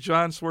that in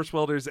John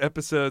Swartzwelder's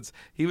episodes,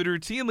 he would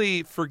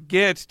routinely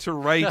forget to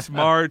write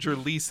Marge or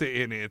Lisa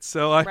in it.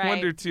 So I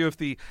wonder, too, if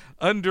the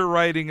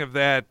underwriting of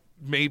that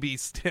maybe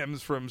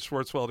stems from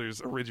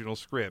Swartzwelder's original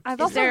script.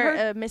 Is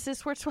there a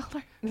Mrs.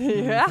 Swartzwelder?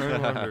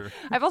 Yeah.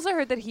 I've also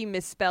heard that he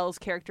misspells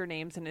character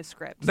names in his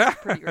scripts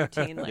pretty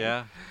routinely.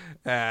 Yeah.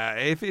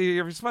 If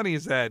it's funny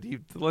as that,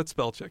 let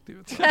spell check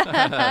do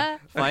it.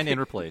 Find and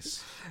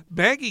replace.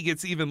 Maggie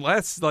gets even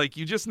less. Like,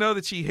 you just know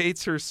that she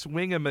hates her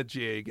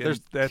swing-a-majig,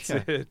 and that's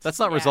it. That's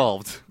not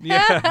resolved.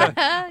 Yeah.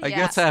 I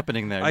guess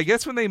happening there. I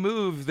guess when they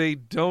move, they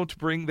don't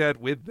bring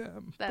that with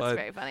them. That's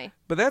very funny.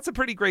 But that's a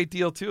pretty great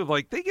deal, too, of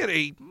like, they get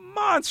a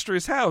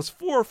monstrous house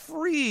for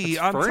free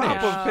on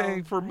top of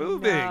paying for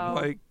moving.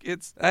 Like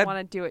I want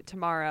to do it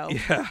tomorrow.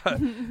 Yeah,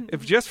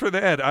 if just for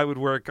that I would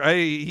work.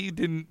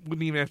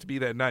 Wouldn't even have to be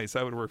that nice.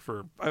 I would work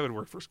for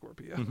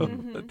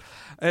Scorpio.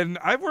 And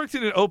I've worked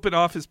in an open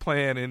office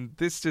plan, and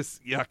this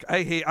just yuck.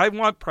 I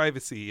want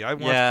privacy. I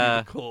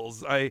want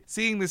cubicles.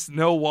 Seeing this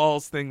no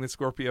walls thing that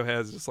Scorpio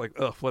has, just like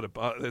what it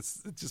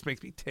just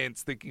makes me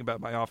tense thinking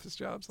about my office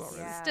jobs already.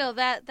 Yeah. Still,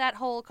 that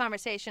whole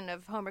conversation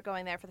of Homer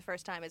going there for the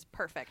first time is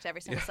perfect.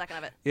 Every single second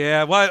of it.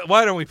 Yeah.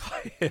 Why don't we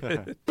play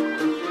it?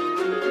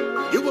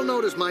 You will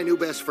notice, my new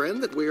best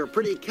friend, that we are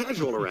pretty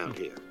casual around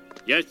here.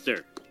 Yes,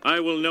 sir. I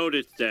will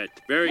notice that.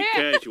 Very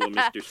casual,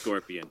 Mr.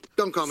 Scorpion.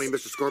 Don't call me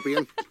Mr.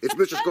 Scorpion. It's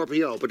Mr.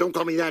 Scorpio, but don't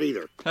call me that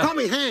either. Call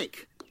me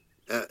Hank.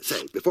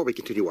 Say, before we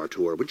continue our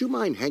tour, would you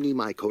mind hanging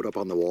my coat up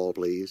on the wall,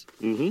 please?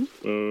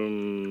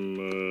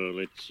 Mm-hmm.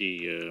 Let's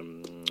see.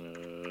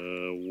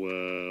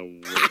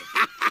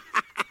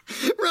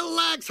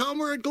 Relax,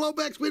 Homer. At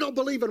Globex, we don't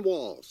believe in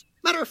walls.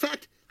 Matter of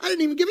fact, I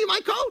didn't even give you my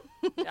coat.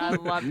 I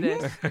love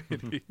this.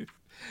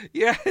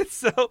 Yeah, it's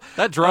so...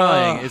 That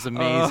drawing is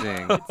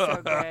amazing. It's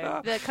so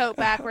great. The coat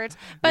backwards.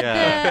 But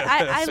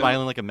I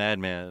smiling like a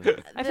madman.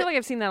 I feel like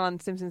I've seen that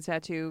on Simpsons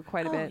Tattoo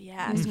quite a bit.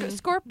 Yeah,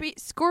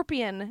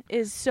 Scorpion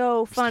is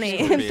so funny.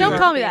 Don't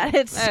call me that.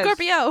 It's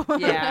Scorpio.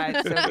 Yeah,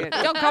 it's so good.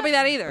 Don't call me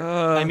that either.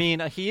 I mean,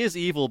 he is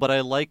evil, but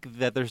I like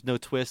that there's no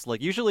twist.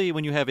 Like, usually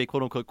when you have a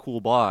quote-unquote cool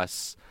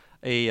boss...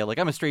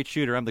 I'm a straight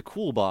shooter, I'm the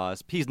cool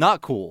boss. He's not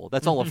cool.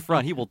 That's all a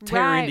front. He will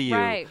tear into you.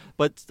 Right.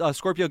 But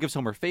Scorpio gives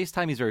Homer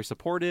FaceTime. He's very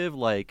supportive.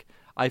 Like,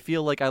 I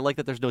feel like I like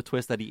that there's no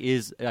twist that he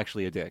is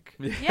actually a dick.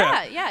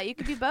 Yeah, you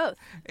could be both.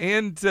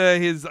 And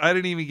his I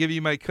didn't even give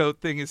you my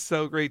coat thing is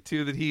so great,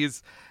 too, that he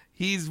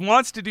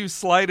wants to do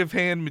sleight of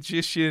hand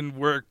magician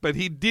work, but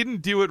he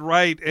didn't do it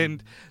right,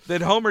 and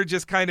that Homer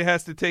just kind of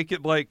has to take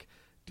it like,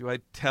 do I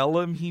tell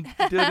him he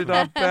did it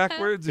on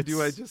backwards, or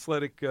do I just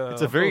let it go?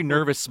 It's a very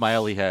nervous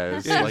smile he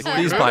has. Like,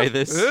 please buy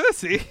this.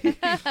 See?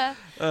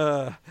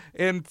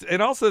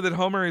 And also that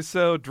Homer is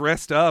so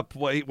dressed up.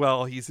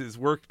 Well, he's his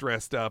work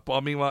dressed up. Well,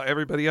 meanwhile,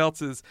 everybody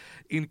else is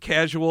in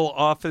casual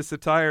office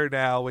attire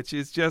now, which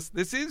is just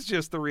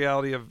the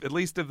reality of, at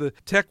least of the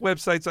tech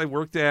websites I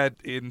worked at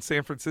in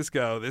San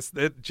Francisco. That's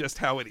just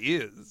how it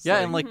is. Yeah,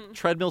 and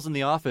treadmills in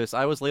the office.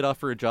 I was laid off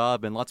for a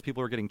job, and lots of people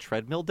were getting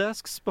treadmill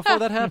desks before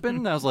that happened.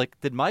 And I was like,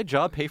 did my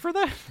job pay for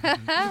that?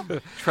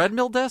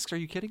 Treadmill desks? Are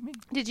you kidding me?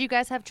 Did you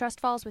guys have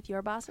trust falls with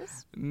your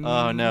bosses?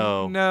 Oh,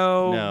 no.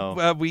 No.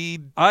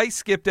 I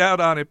skipped out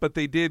on it, but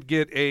they did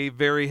get a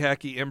very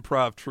hacky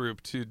improv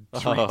troupe to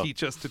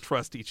teach us to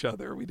trust each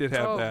other. We did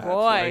have that.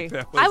 Boy.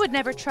 I would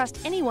never trust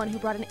anyone who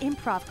brought an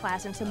improv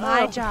class into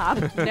my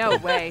job. No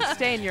way.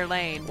 Stay in your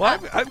lane. Well,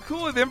 I'm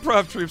cool with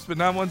improv troupes, but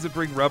not ones that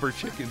bring rubber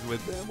chickens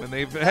with them. When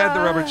they've had the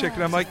rubber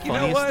chicken, I'm like, you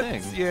know what?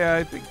 Thing. Yeah,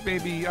 I think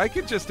maybe I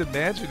could just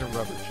imagine a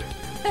rubber chicken.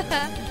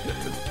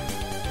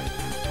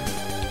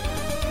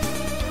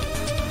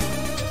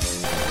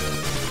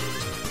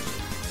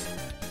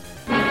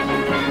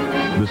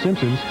 The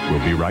Simpsons will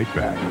be right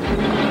back.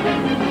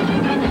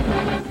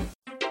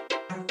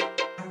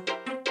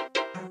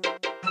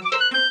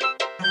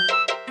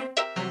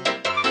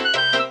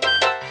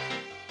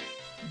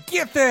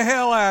 Get the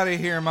hell out of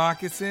here,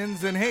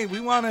 moccasins. And hey, we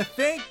want to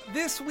thank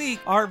this week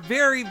our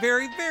very,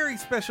 very, very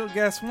special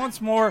guests once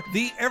more,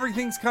 the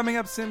Everything's Coming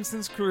Up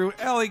Simpsons crew,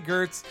 Allie,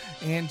 Goertz,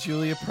 and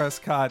Julia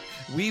Prescott.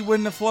 We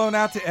wouldn't have flown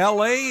out to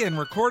L.A. and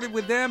recorded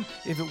with them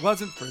if it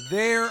wasn't for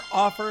their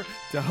offer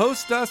to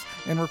host us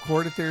and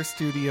record at their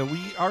studio.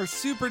 We are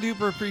super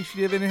duper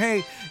appreciative. And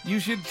hey, you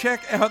should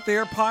check out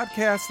their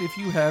podcast if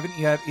you haven't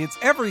yet. It's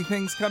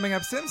Everything's Coming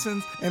Up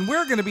Simpsons, and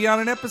we're going to be on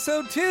an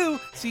episode too,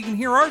 so you can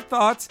hear our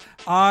thoughts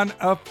on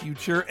a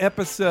future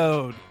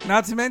episode.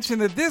 Not to mention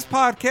that this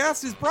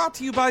podcast is brought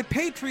to you by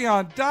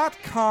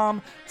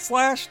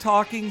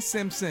patreon.com/Talking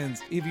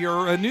Simpsons. If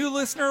you're a new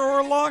listener or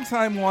a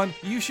longtime one,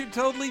 you should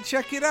totally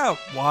check it out.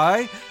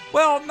 Why?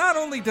 Well, not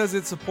only does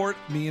it support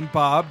me and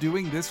Bob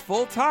doing this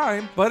full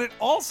time, but it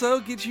also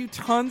gets you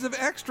tons of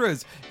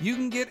extras. You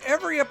can get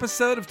every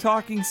episode of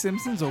Talking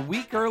Simpsons a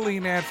week early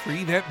and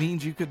ad-free. That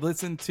means you could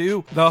listen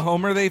to The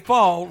Homer They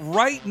Fall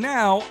right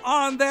now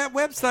on that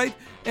website.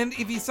 And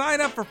if you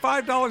sign up for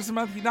 $5 a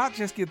month, you not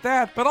just get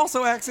that, but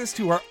also access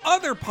to our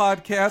other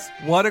podcast,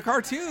 What a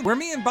Cartoon, where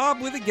me and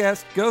Bob with a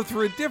guest go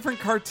through a different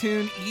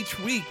cartoon each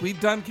week. We've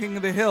done King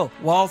of the Hill,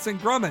 Wallace and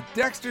Gromit,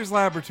 Dexter's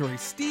Laboratory,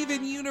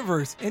 Steven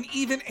Universe, and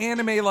even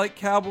anime like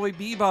Cowboy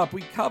Bebop.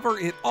 We cover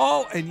it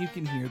all, and you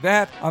can hear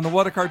that on the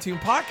What a Cartoon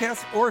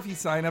podcast, or if you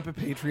sign up at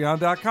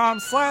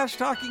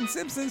patreon.com/Talking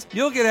Simpsons,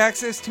 you'll get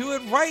access to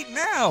it right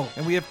now.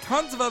 And we have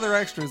tons of other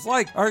extras,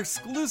 like our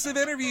exclusive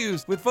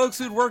interviews with folks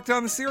who'd worked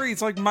on the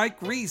series, like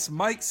Mike Reese,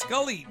 Mike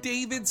Scully,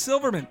 David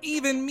Silverman,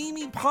 even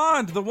Mimi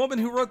Pond, the woman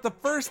who wrote the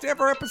first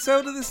ever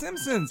episode of The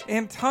Simpsons,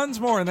 and tons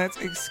more, and that's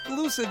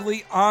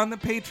exclusively on the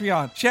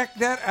Patreon. Check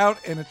that out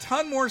and a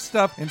ton more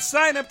stuff, and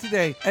sign up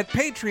today at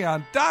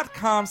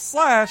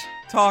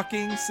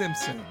patreon.com/Talking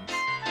Simpsons.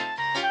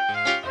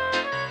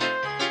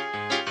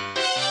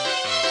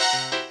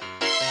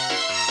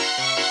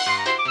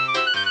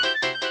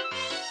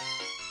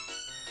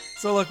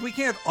 So look, we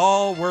can't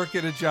all work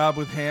at a job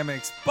with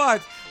hammocks,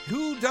 but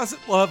who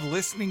doesn't love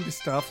listening to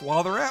stuff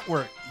while they're at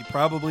work? You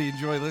probably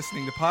enjoy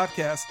listening to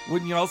podcasts.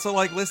 Wouldn't you also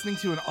like listening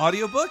to an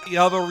audiobook? You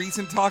have a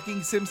recent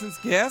Talking Simpsons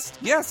guest?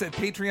 Yes, at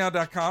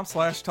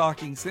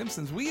patreon.com/Talking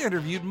Simpsons, we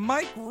interviewed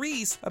Mike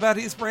Reese about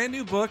his brand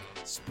new book,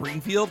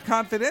 Springfield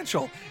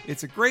Confidential.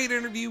 It's a great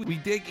interview. We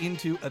dig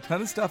into a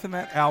ton of stuff in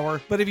that hour.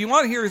 But if you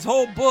want to hear his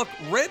whole book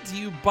read to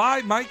you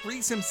by Mike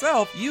Reese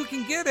himself, you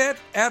can get it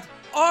at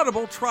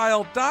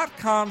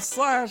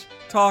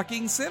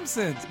audibletrial.com/Talking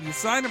Simpsons. You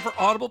sign up for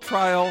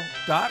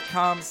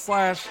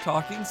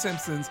audibletrial.com/Talking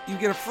Simpsons. You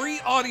get a free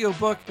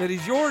audiobook that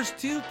is yours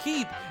to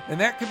keep, and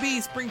that could be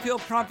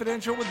Springfield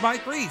Confidential with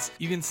Mike Reese.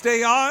 You can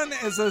stay on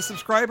as a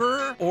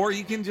subscriber, or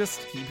you can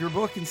just keep your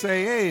book and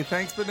say, hey,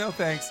 thanks but no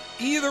thanks.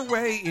 Either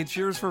way, it's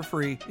yours for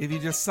free if you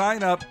just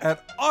sign up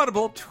at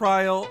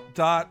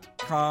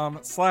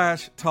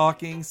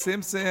audibletrial.com/Talking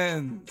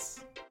Simpsons.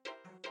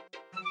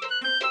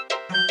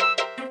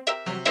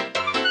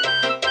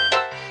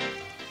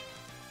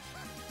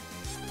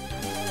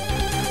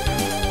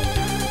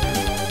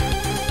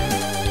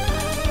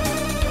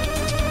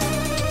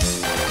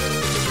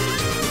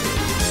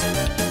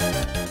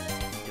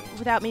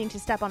 Without meaning to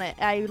step on it,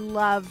 I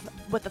love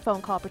what the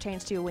phone call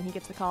pertains to when he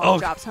gets the call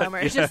and drops Homer.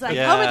 It's just like,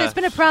 Homer, there's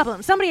been a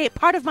problem. Somebody ate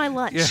part of my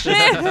lunch.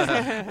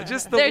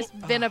 There's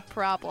been a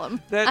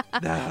problem.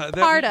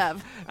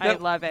 I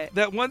love it.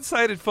 That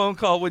one-sided phone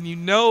call when you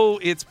know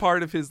it's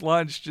part of his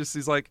lunch just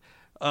is like,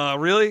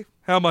 really?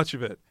 How much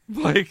of it?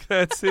 Like,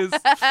 that's his...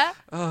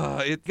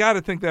 it got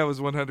to think that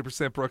was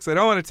 100% Brooks. I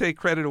don't want to take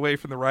credit away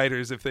from the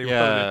writers if they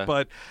wrote it,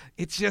 but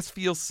it just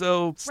feels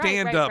so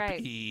stand-up-y.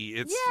 Right.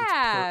 It's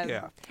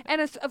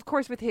and of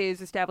course, with his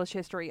established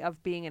history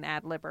of being an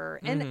ad-libber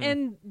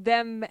and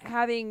them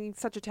having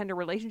such a tender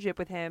relationship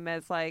with him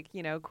as, like,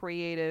 you know,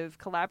 creative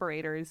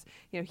collaborators.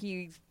 You know,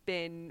 he's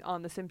been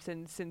on The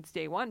Simpsons since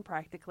day one,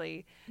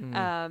 practically.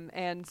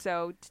 And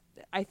so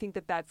I think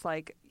that's,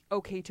 like,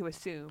 okay to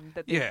assume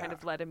that they kind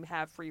of let him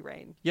have free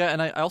reign. Yeah,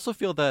 and I also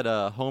feel that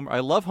Homer, I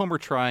love Homer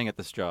trying at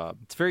this job.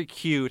 It's very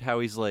cute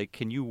how he's like,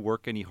 can you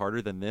work any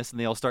harder than this? And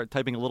they all start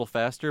typing a little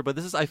faster. But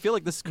I feel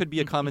like this could be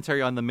a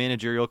commentary on the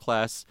managerial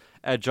class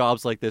at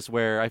jobs like this,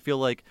 where I feel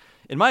like,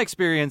 in my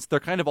experience, they're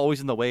kind of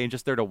always in the way and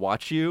just there to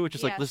watch you.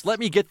 Just like, just let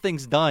me get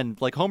things done.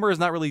 Like, Homer is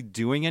not really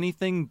doing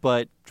anything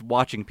but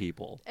watching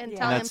people. And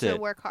telling him to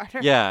work harder.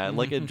 Yeah,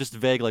 like just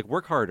vague, like,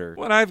 work harder.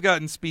 When I've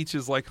gotten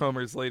speeches like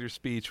Homer's later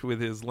speech with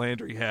his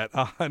Landry hat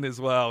on as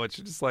well, which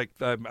is just like,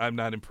 I'm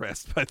not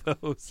impressed by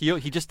those.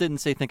 He just didn't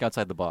say think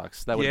outside the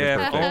box. That would have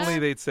been perfect. If only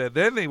they'd said,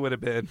 then they would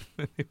have been.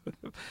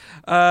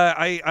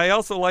 I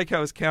also like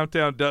how his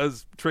countdown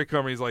does trick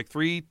Homer. He's like,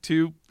 3,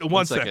 2,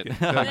 1 second.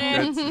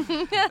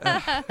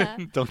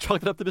 Don't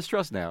chalk it up to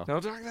mistrust now.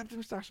 Don't chalk it up to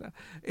mistrust now.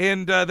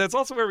 And that's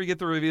also where we get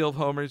the reveal of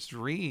Homer's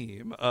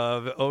dream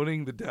of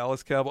owning the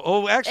Dallas Cowboys.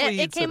 Oh, actually,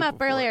 it came up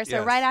earlier.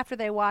 So right after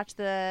they watched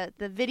the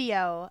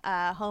video,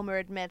 Homer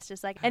admits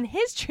just like, and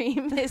his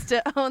dream is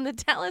to own the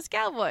Dallas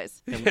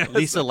Cowboys. And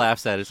Lisa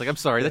laughs at it. It's like, I'm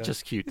sorry, that's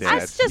just cute,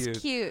 Dad. That's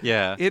just cute.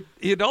 Yeah.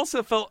 It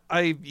also felt,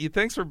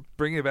 thanks for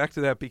bringing it back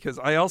to that, because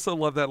I also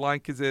love that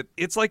line, because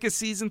it's like a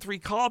season 3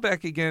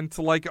 callback again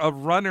to like a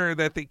runner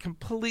that they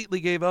completely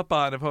gave up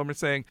on, of Homer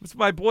saying, it's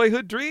my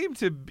boyhood dream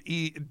to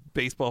be a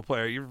baseball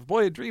player. Your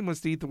boyhood dream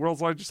was to eat the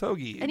world's largest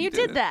hoagie. And you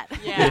did that.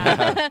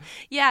 Yeah.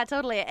 Yeah,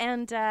 totally.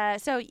 And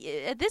so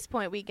at this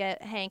point we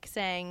get Hank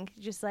saying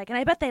just like, and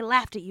I bet they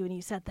laughed at you when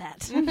you said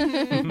that.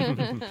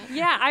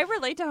 Yeah, I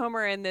relate to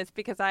Homer in this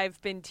because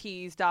I've been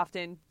teased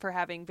often for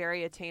having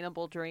very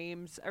attainable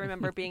dreams. I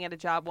remember being at a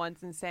job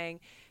once and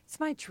saying, it's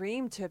my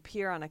dream to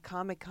appear on a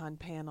Comic-Con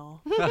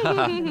panel.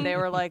 And they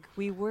were like,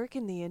 we work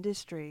in the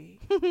industry.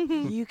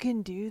 You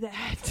can do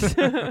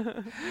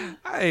that.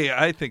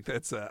 I think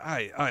that's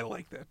I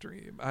like that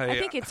dream. I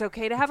think it's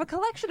okay to have a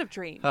collection of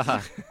dreams.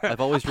 I've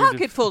always a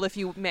pocket full, if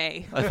you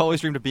may. I've always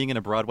dreamed of being in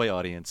a Broadway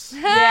audience.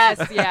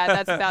 Yes, yeah,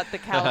 that's about the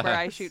caliber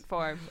I shoot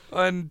for.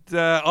 And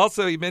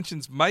also he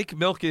mentions Mike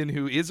Milken,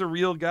 who is a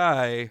real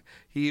guy.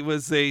 He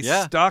was a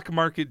stock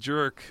market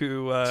jerk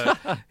who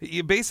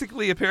he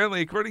basically,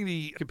 apparently, according to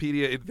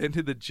Wikipedia,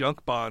 invented the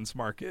junk bonds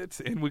market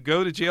and would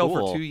go to jail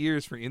for 2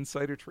 years for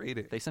insider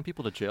trading. They sent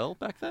people to jail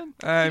back then?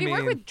 Did he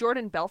work with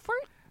Jordan Belfort?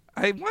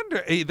 I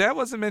wonder. That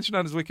wasn't mentioned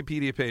on his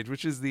Wikipedia page,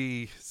 which is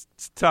the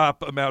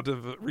top amount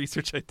of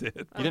research I did.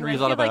 You didn't read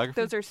his autobiography? Like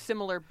those are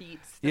similar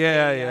beats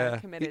that they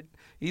committed.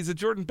 He's a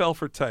Jordan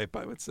Belfort type,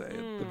 I would say,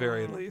 at the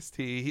very least.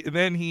 He's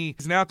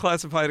now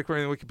classified,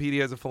 according to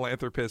Wikipedia, as a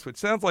philanthropist, which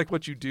sounds like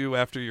what you do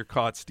after you're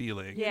caught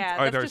stealing. Yeah,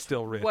 and that's are just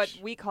still rich. What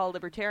we call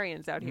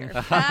libertarians out here.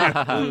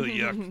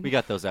 We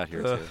got those out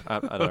here, too,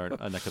 at our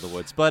neck of the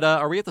woods. But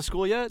are we at the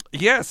school yet?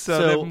 Yes.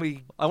 So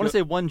I want to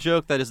say one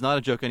joke that is not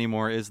a joke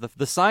anymore is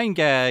the sign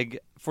gag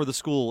for the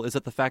school is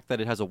at the fact that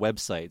it has a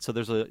website. So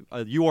there's a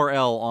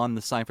URL on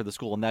the sign for the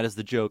school, and that is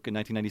the joke in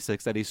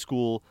 1996 that a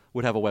school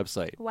would have a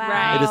website. Wow.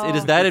 Right. It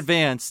is that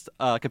advanced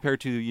compared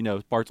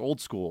to Bart's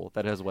old school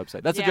that has a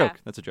website. That's a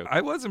joke. That's a joke.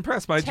 I was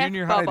impressed. My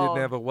junior high didn't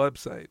have a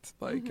website.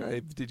 Like,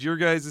 did your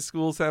guys'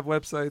 schools have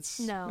websites?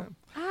 No.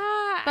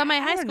 But my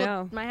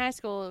high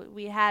school,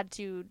 we had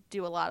to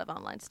do a lot of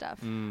online stuff.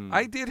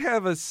 I did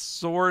have a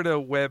sort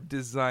of web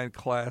design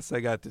class I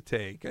got to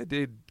take. I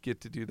did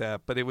get to do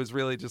that, but it was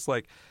really just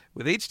like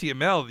with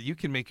HTML, you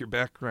can make your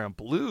background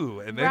blue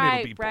and then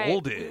it'll be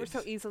bolded. We were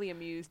so easily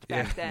amused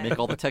back then. Make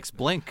all the text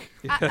blink.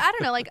 I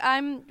don't know. Like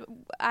I'm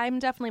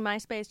definitely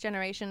MySpace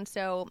generation,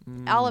 so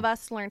all of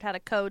us learned how to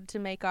code to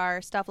make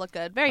our stuff look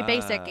good. Very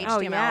basic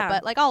HTML,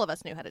 but like all of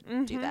us knew how to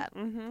do that.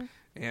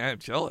 Yeah, I'm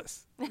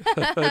jealous.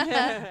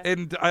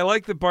 And I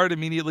like that Bart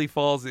immediately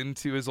falls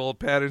into his old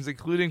patterns,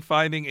 including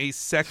finding a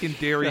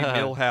secondary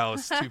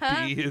Millhouse to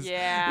be his.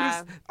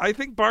 Yeah. I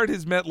think Bart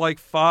has met like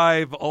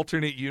 5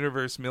 alternate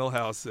universe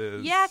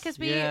Millhouses. Yeah,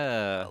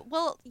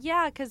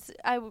 because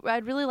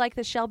I'd really like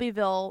the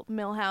Shelbyville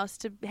Millhouse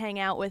to hang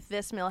out with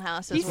this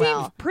Millhouse as well.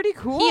 He seems pretty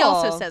cool. He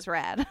also says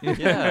rad.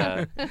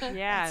 Yeah.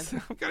 Yeah.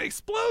 I'm going to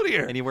explode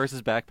here. And he wears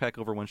his backpack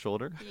over one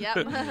shoulder.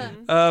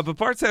 Yep. But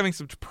Bart's having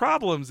some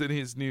problems in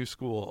his new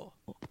school.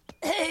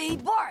 Hey,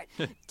 Bart,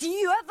 do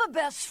you have a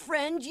best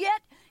friend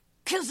yet?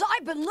 'Cause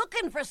I've been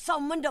looking for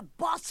someone to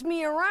boss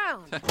me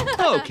around.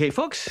 Okay,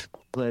 folks,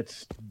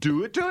 let's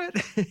do it to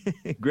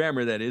it.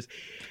 Grammar, that is.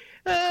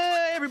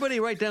 Everybody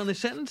write down the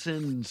sentence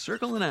and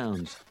circle the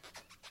nouns.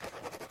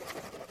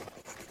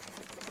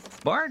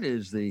 Bart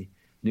is the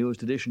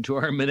newest addition to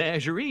our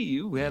menagerie.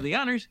 You have the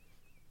honors.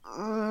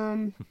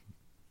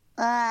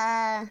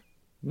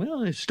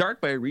 Well,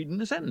 start by reading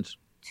the sentence.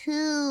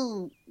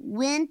 To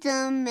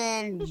Wintham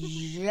and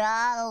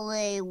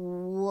Jolly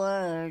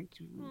words.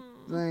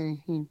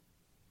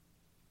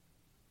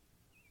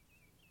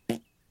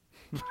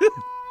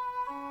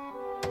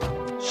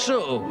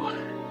 So,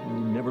 you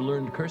never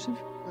learned cursive?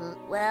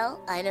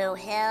 Well, I know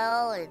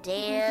hell and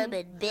damn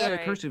and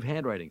bit. Cursive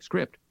handwriting,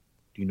 script.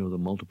 Do you know the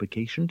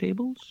multiplication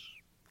tables?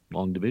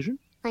 Long division?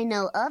 I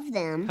know of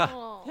them.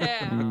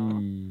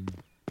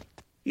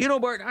 You know,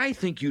 Bart, I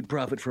think you'd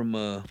profit from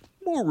a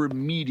more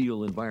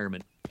remedial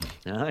environment.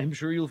 I'm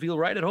sure you'll feel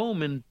right at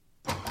home in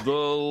the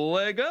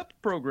Leg Up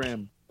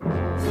program.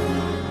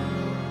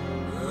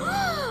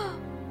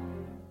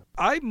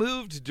 I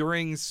moved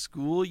during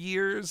school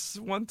years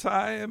one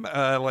time,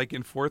 like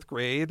in 4th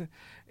grade,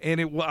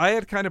 and I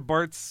had kind of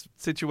Bart's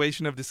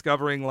situation of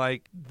discovering,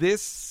 like,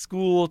 this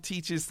school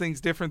teaches things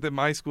different than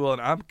my school,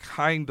 and I'm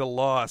kind of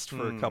lost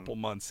for a couple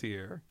months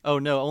here. Oh,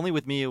 no, only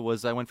with me it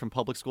was I went from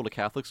public school to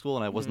Catholic school,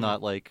 and I was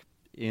not, like,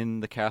 in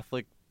the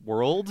Catholic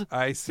world.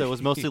 I see. So it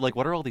was mostly like,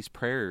 what are all these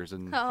prayers,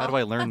 and how do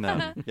I learn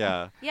them?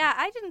 Yeah. Yeah,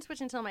 I didn't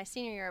switch until my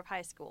senior year of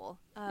high school,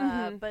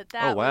 but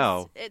that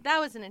that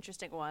was an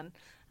interesting one.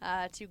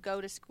 To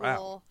go to school.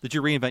 Wow. Did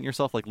you reinvent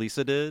yourself like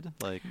Lisa did?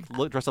 Like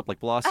dress up like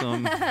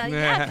Blossom?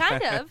 Yeah,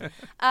 kind of.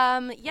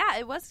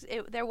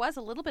 There was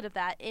a little bit of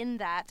that in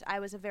that I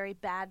was a very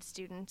bad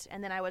student,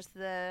 and then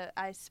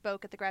I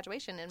spoke at the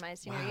graduation in my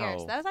senior year.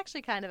 So that was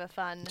actually kind of a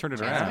fun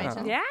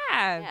transformation.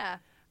 Yeah.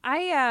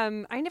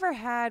 I never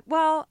had,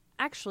 well,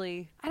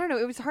 actually, I don't know.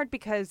 It was hard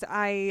because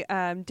I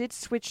did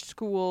switch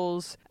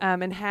schools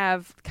and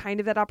have kind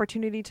of that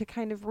opportunity to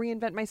kind of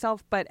reinvent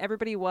myself. But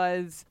everybody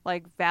was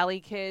like Valley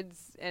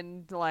kids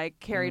and like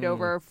carried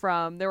over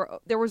from there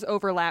was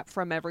overlap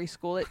from every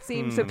school, it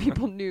seemed. So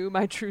people knew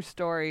my true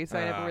story. So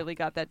I never really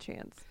got that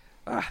chance.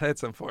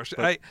 That's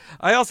unfortunate.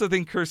 I also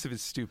think cursive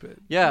is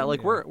stupid. Yeah,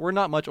 like we're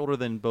not much older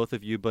than both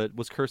of you, but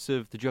was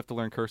cursive? Did you have to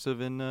learn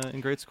cursive in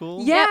grade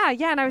school? Yeah,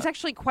 and I was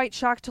actually quite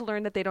shocked to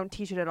learn that they don't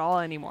teach it at all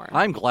anymore.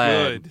 I'm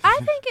glad. I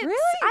think it's. Really?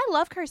 I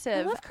love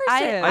cursive.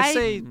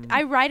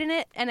 I write in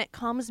it and it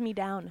calms me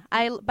down.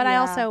 I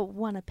also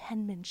won a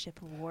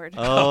penmanship award.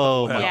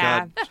 Oh my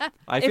god!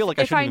 I feel like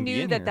I shouldn't even be in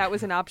here. If I knew that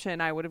was an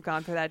option, I would have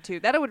gone for that too.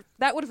 That would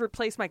have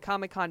replaced my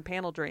Comic-Con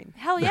panel dream.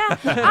 Hell yeah!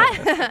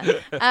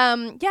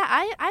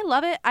 I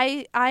love it.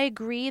 I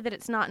agree that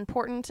it's not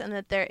important and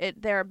that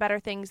there are better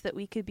things that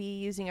we could be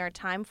using our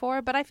time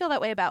for, but I feel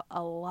that way about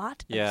a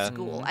lot of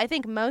school. Mm-hmm. I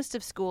think most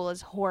of school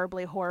is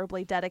horribly,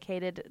 horribly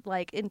dedicated,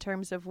 like in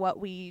terms of what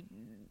we,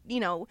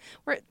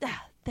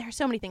 there are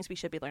so many things we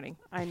should be learning.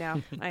 I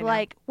know.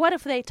 Like, what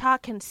if they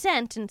taught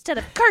consent instead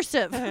of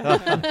cursive?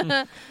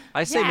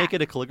 I say make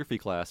it a calligraphy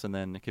class, and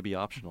then it could be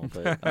optional.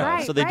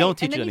 But, so they don't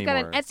teach it anymore. And then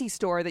you've got an Etsy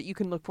store that you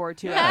can look forward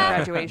to at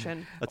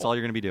graduation. That's all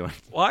you're going to be doing.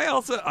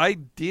 Well, I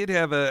did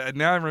have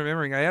now I'm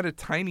remembering, I had a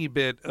tiny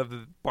bit of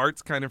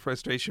Bart's kind of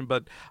frustration,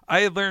 but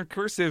I had learned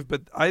cursive,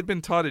 but I'd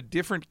been taught a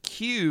different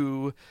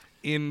cue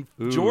in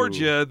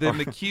Georgia than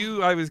the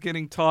cue I was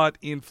getting taught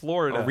in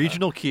Florida. A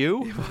regional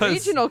cue?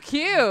 Regional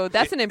cue.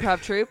 That's an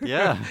improv troupe.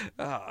 Yeah.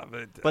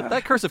 But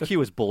that cursive cue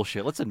is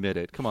bullshit. Let's admit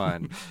it. Come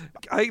on.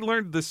 I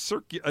learned a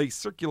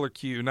circular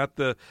cue, not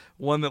the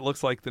one that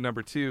looks like the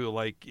number 2,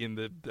 like in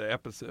the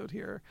episode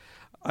here.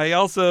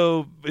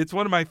 It's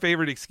one of my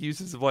favorite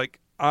excuses of like,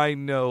 I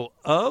know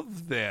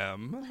of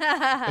them.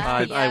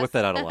 I whip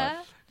that out a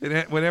lot.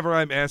 Whenever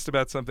I'm asked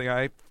about something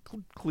I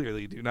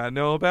clearly do not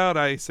know about,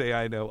 I say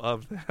I know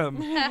of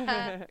them.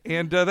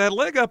 And that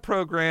Leg Up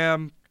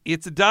program,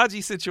 it's a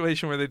dodgy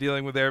situation where they're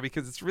dealing with there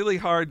because it's really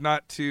hard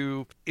not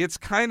to. It's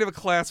kind of a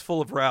class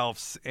full of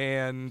Ralphs,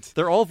 and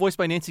they're all voiced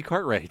by Nancy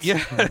Cartwright.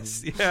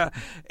 Yes, yeah,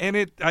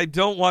 and I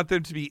don't want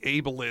them to be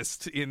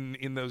ableist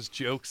in those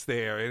jokes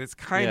there, and it's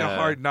kind of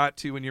hard not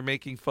to when you're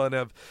making fun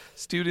of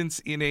students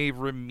in a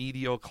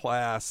remedial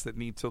class that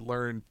need to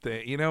learn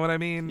things. You know what I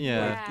mean?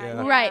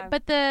 Yeah. Right,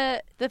 but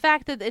the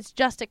fact that it's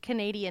just a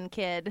Canadian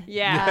kid.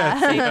 Yeah.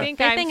 They think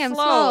I'm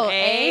slow,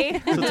 eh?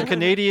 So it's a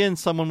Canadian,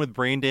 someone with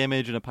brain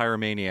damage, and a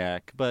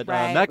pyromaniac. But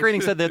Matt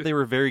Groening said that they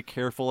were very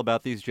careful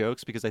about these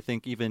jokes because I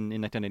think even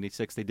in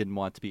 1996 they didn't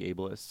want to be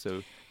ableist.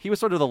 So he was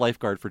sort of the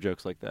lifeguard for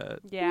jokes like that.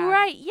 Yeah.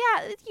 Right. Yeah.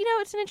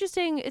 It's an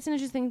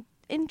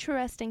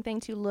interesting thing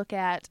to look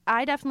at.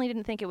 I definitely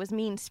didn't think it was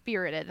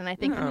mean-spirited, and I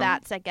think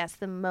that's, I guess,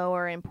 the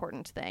more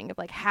important thing of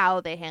like how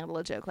they handle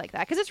a joke like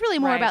that, because it's really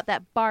more about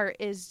that Bart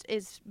is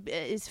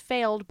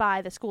failed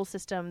by the school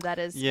system that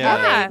is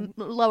a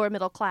lower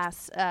middle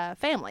class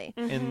family.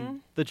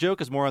 And the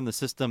joke is more on the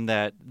system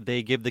that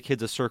they give the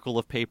kids a circle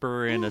of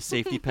paper and a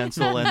safety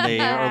pencil, and they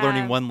are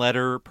learning one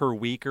letter per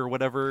week or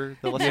whatever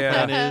the lesson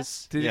plan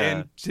is.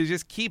 And to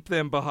just keep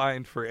them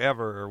behind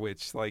forever,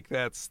 which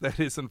that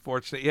is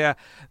unfortunate. Yeah,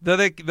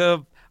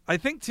 I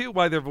think too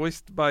why they're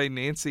voiced by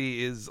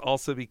Nancy is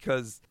also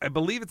because I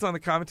believe it's on the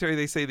commentary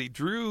they say they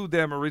drew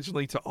them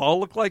originally to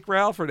all look like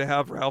Ralph or to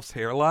have Ralph's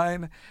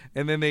hairline,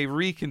 and then they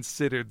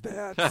reconsidered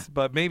that.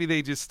 But maybe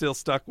they just still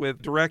stuck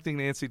with directing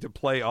Nancy to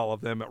play all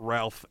of them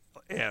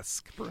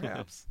Ralph-esque,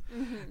 perhaps,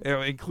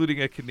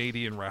 including a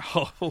Canadian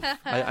Ralph.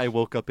 I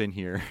woke up in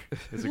here.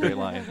 It's a great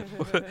line.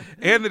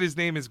 And that his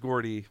name is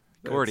Gordy.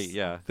 Gordy,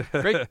 yeah.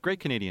 Great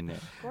Canadian name.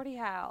 Gordie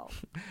Howe.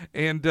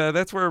 And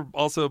that's where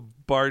also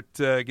Bart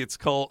gets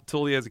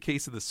told he has a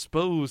case of the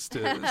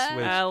Spostus.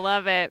 I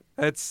love it.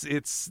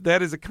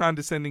 That is a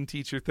condescending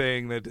teacher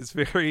thing that is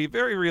very,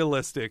 very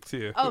realistic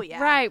too. Oh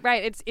yeah.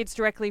 Right. It's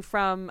directly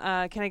from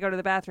Can I Go to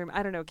the Bathroom?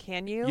 I don't know,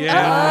 can you?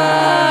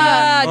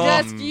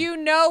 Yeah. Just you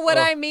know what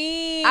I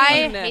mean.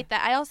 I hate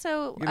that. I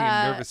also getting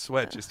a nervous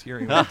sweat just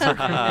hearing that.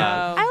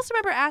 I also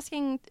remember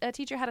asking a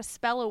teacher how to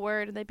spell a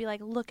word, and they'd be like,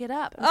 "Look it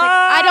up." I was like,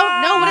 I don't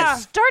know what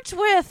it starts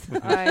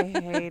with. I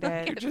hate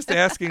it. You're just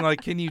asking,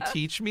 like, can you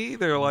teach me?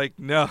 They're like,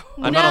 no.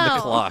 I'm not on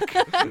the clock.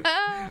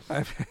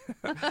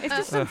 It's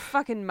just some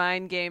fucking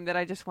mind game that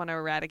I just want to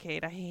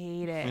eradicate. I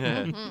hate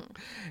it.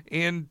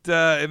 And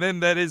then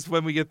that is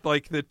when we get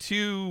like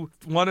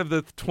one of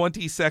the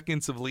 20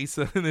 seconds of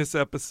Lisa in this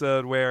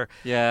episode where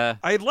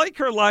I like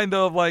her line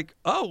though of like,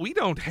 oh, we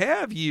don't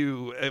have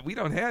you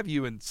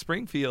in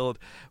Springfield,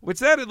 which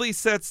that at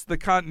least sets the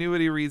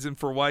continuity reason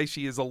for why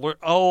she is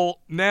all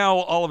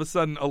of a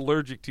sudden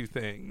allergic to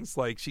things.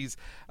 Like she's,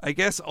 I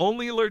guess,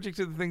 only allergic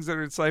to the things that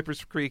are in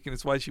Cypress Creek, and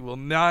it's why she will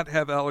not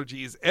have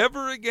allergies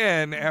ever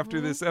again after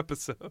this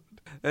episode.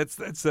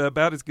 That's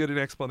about as good an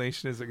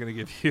explanation as they're going to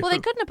give you. Well, they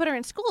couldn't have put her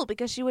in school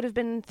because she would have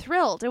been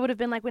thrilled. It would have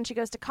been like when she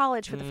goes to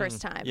college for the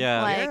first time.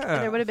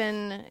 There would have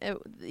been,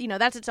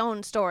 that's its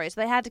own story. So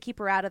they had to keep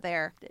her out of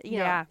there. You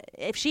know,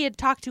 if she had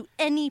talked to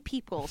any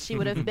people, she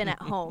would have been at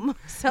home.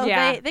 So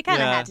they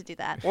kind of had to do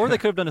that. Or they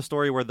could have done a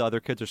story where the other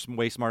kids are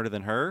way smarter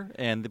than her,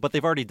 but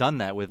they've already done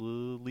that with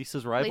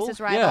Lisa's Rival.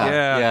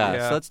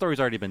 Yeah. So that story's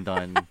already been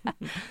done.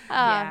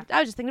 I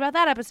was just thinking about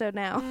that episode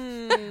now.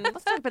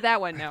 Let's talk about that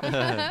one now.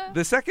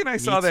 The second I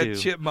saw that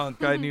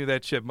chipmunk, I knew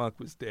that chipmunk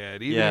was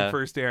dead. Even at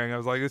first airing, I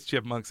was like, this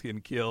chipmunk's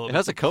getting killed. It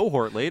has a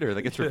cohort later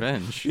that gets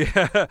revenge.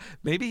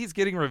 Maybe he's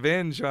getting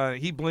revenge.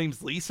 He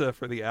blames Lisa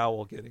for the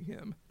owl getting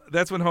him.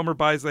 That's when Homer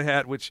buys the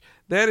hat, which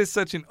that is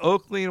such an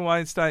Oakley and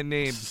Weinstein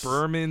name,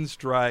 Berman's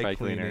Dry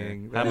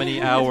Cleaning. How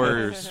many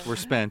hours were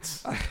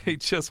spent I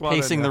just want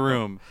pacing the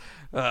room?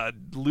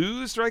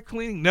 Lou's Dry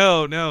Cleaning?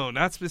 No,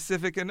 not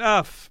specific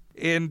enough.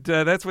 And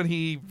that's when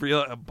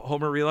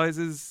Homer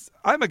realizes,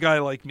 I'm a guy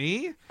like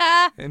me,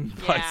 and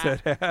buys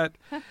that hat.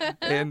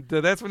 And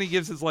that's when he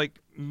gives his like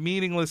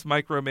meaningless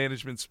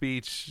micromanagement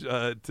speech.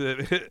 But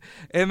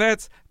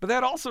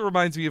that also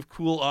reminds me of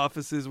Cool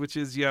Offices, which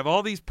is you have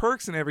all these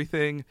perks and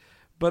everything,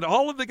 but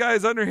all of the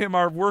guys under him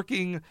are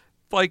working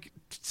like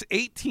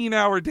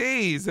 18-hour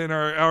days and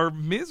are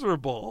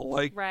miserable.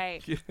 Like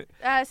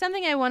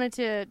something I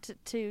wanted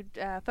to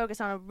focus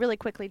on really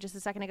quickly just a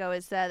second ago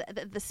is the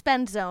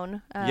spend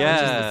zone, which is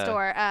the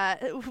store.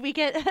 We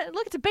get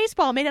look, it's a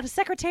baseball made out of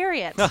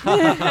Secretariat.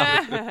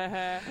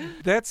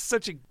 That's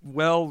such a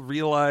well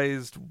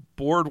realized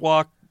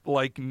boardwalk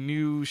like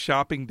new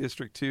shopping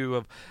district too,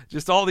 of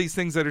just all these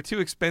things that are too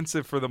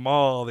expensive for the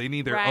mall. They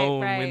need their own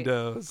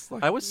windows.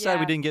 I was sad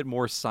we didn't get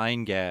more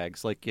sign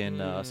gags like in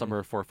Summer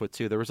of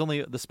 4'2". There was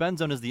only the spend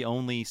zone is the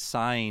only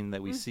sign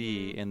that we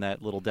see in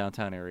that little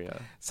downtown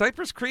area.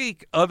 Cypress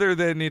Creek, other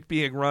than it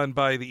being run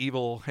by the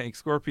evil Hank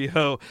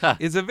Scorpio,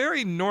 is a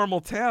very normal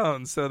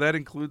town. So that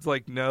includes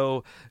like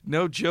no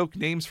joke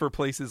names for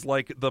places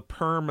like the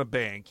Perma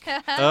Bank.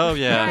 Oh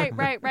yeah,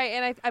 right.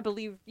 And I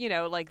believe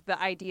like the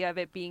idea of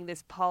it being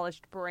this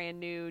polished, brand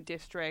new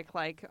district,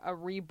 like a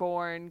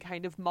reborn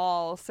kind of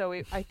mall. So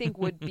it, I think,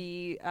 would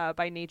be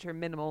by nature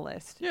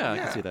minimalist. Yeah, I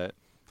can see that.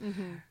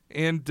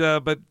 And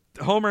but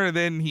Homer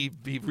then he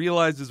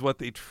realizes what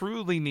they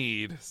truly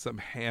need: some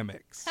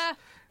hammocks.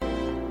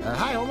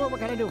 Hi, Homer. What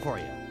can I do for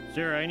you?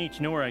 Sir, I need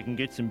to know where I can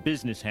get some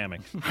business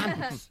hammocks.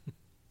 Hammocks?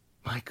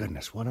 My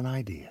goodness, what an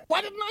idea.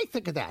 Why didn't I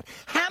think of that?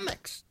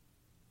 Hammocks!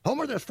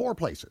 Homer, there's 4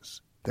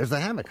 places. There's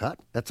the Hammock Hut.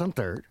 That's on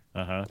 3rd.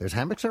 Uh-huh. There's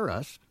Hammocks R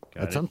Us.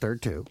 That's on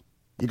 3rd, too.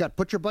 You got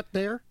Put Your Butt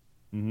There.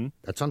 Mm-hmm.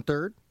 That's on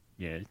 3rd.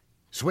 Yes.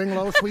 Swing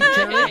Low, Sweet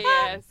Cherry.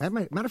 Yes.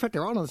 Matter of fact,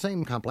 they're all in the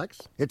same complex.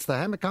 It's the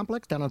Hammock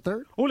Complex down on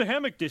 3rd. Oh, the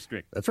hammock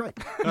district. That's right.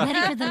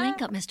 Ready for the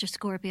link up, Mr.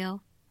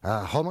 Scorpio?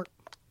 Homer,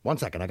 1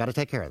 second. I got to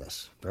take care of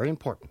this. Very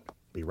important.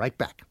 Be right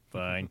back.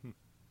 Fine.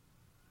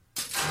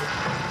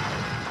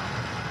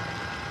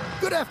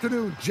 Good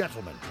afternoon,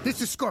 gentlemen.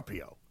 This is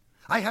Scorpio.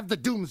 I have the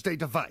Doomsday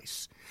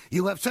device.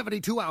 You have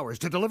 72 hours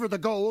to deliver the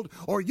gold,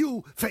 or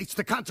you face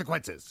the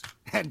consequences.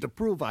 And to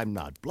prove I'm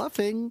not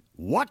bluffing,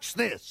 watch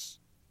this.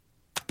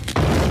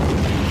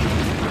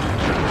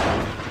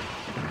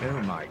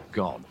 Oh, my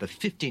God, the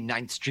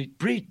 59th Street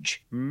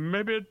Bridge.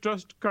 Maybe it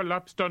just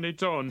collapsed on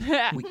its own.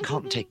 We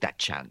can't take that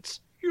chance.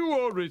 You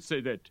always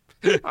say that.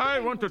 I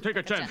want to take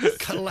a chance.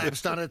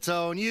 Collapsed on its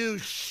own. You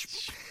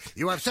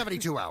have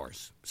 72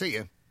 hours. See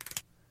you.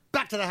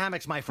 Back to the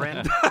hammocks, my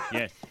friend.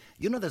 Yes.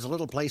 You know there's a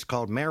little place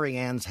called Mary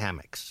Ann's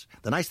Hammocks.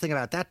 The nice thing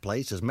about that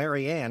place is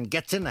Mary Ann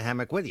gets in the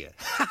hammock with you.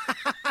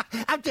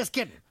 I'm just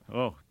kidding.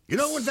 Oh. You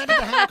know who invented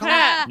the hammock,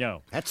 Homer?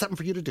 No. That's something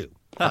for you to do.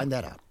 Find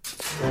that out.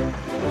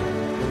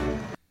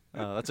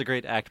 That's a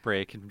great act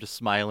break. I'm just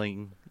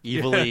smiling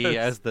evilly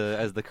as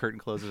the curtain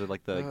closes or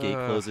like the gate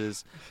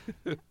closes.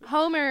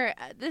 Homer,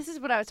 this is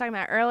what I was talking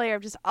about earlier,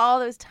 of just all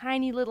those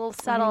tiny little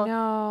subtle.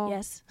 No.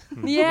 Yes.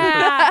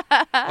 Yeah.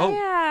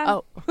 Yeah.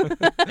 Oh.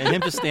 And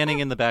him just standing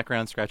in the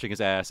background scratching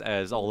his ass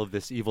as all of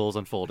this evil is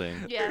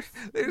unfolding. Yes.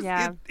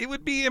 Yeah. It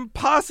would be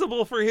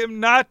impossible for him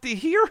not to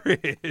hear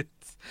it.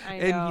 I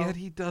And know. yet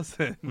he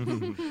doesn't.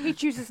 He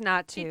chooses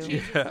not to. He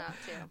chooses not to.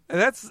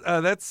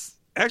 And that's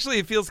actually,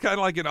 it feels kind of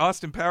like an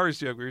Austin Powers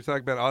joke. We were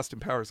talking about Austin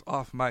Powers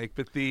off mic,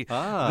 but the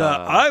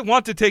I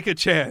want to take a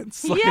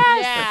chance. Like,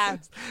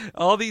 Yes.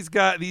 all these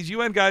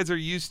UN guys are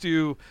used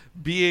to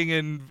being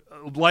in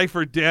life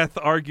or death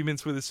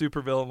arguments with a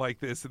supervillain like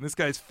this, and this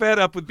guy's fed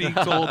up with being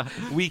told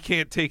we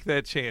can't take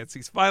that chance.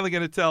 He's finally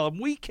going to tell him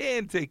we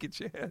can take a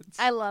chance.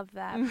 I love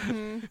that.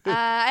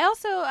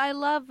 I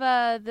love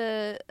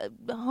the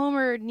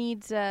Homer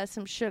needs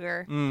some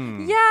sugar.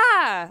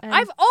 Yeah.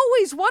 I've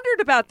always wondered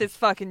about this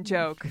fucking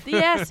joke.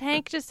 Yes,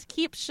 Hank just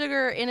keeps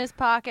sugar in his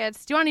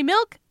pockets. Do you want any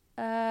milk?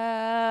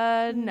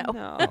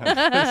 No.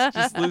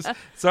 Just loose.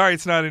 Sorry,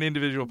 it's not an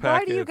individual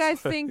packet. Why do you guys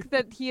think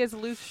that he has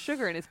loose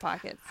sugar in his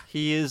pockets?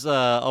 He is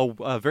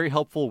a very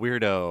helpful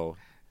weirdo.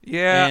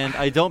 Yeah. And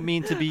I don't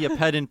mean to be a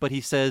pedant, but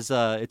he says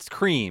it's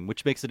cream,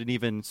 which makes it an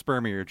even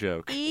spermier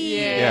joke. Yeah.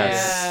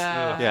 Yes.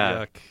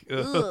 Yeah.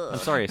 Yuck. I'm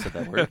sorry I said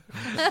that word.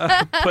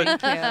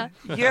 But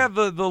yeah,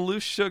 the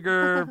loose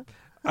sugar,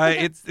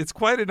 it's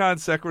quite a non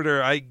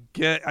sequitur.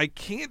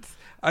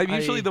 I'm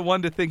usually the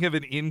one to think of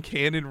an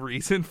in-canon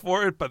reason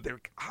for it, but there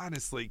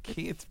honestly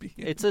can't be.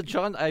 It's a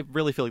John. I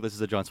really feel like this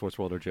is a John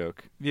Swartzwelder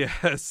joke.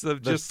 Yes,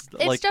 of just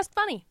It's just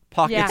funny.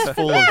 Pockets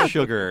full of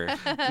sugar.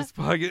 Just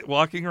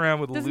walking around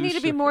with Doesn't loose need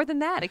to be sugar. more than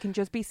that. It can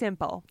just be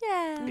simple.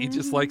 Yeah. He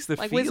just likes the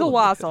like feel. Wizzle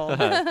Wazzle.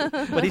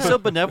 But he's so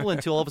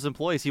benevolent to all of his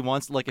employees. He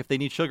wants, like, if they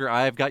need sugar,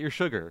 I've got your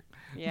sugar.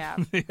 Yeah.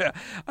 Yeah.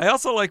 I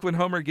also like when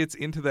Homer gets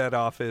into that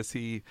office,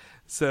 he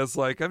says,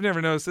 like, I've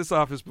never noticed this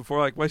office before.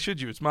 Like, why should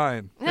you? It's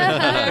mine.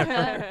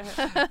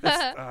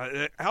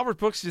 Albert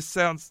Brooks just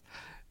sounds,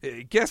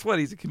 guess what?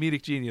 He's a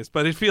comedic genius,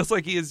 but it feels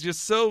like he is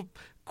just so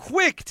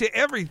quick to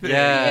everything.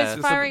 Yeah. He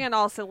is firing on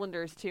all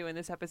cylinders, too, in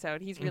this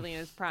episode. He's really in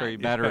his prime. Very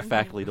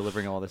matter-of-factly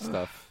delivering all this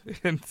stuff.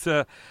 And,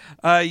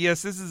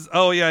 yes, this is,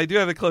 I do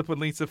have a clip when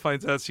Lisa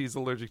finds out she's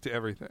allergic to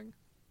everything.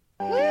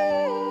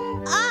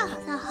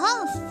 Oh, the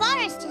whole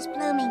forest is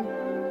blooming.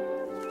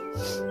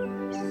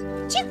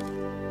 Choo!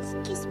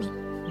 Excuse me.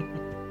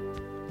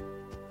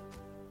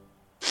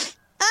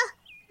 Oh,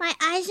 my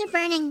eyes are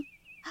burning.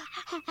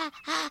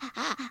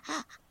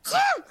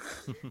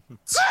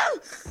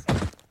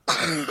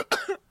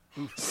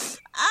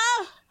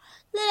 Oh,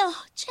 little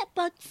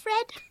chipmunk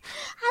friend,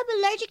 I'm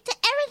allergic to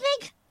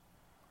everything.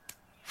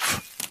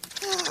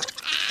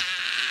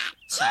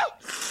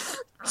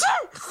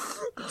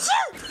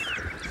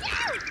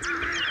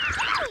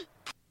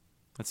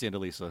 That's the end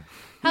of Lisa.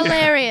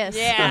 Hilarious.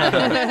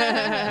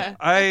 Yeah.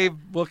 I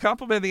will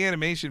compliment the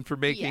animation for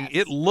making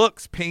it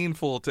looks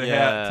painful to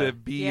have to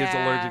be as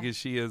allergic as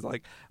she is.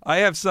 Like, I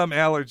have some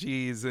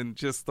allergies, and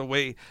just the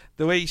way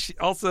she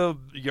also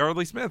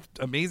Yardley Smith,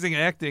 amazing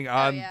acting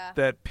on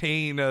that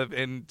pain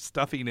and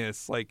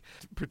stuffiness. Like,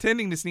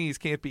 pretending to sneeze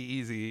can't be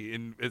easy,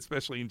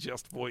 especially in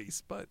just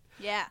voice, but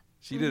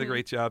she did a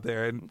great job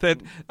there. And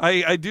that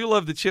I do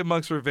love the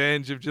Chipmunk's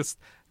revenge of just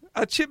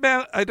a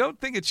chipmunk. I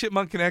don't think a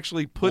chipmunk can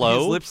actually put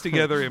his lips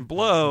together and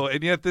blow,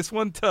 and yet this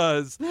one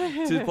does.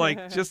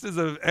 To just as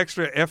an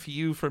extra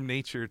FU from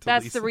nature. To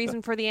That's Lisa. the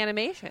reason for the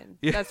animation.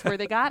 Yeah. That's where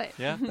they got it.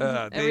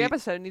 Yeah. Every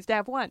episode needs to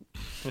have one.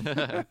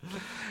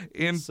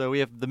 And so we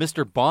have the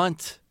Mr.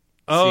 Bont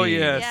Oh, scene.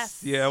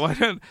 yes. Yeah, why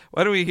don't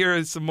we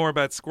hear some more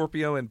about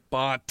Scorpio and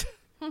Bont?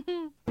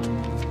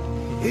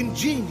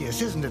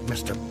 Ingenious, isn't it,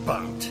 Mr.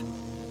 Bont?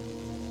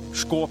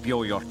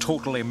 Scorpio, you're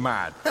totally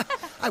mad.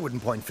 I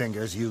wouldn't point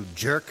fingers, you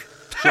jerk.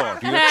 Sure,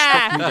 do you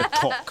expect me to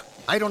talk?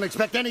 I don't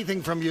expect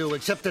anything from you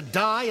except to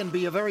die and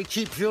be a very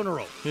cheap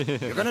funeral.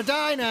 You're gonna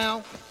die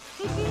now.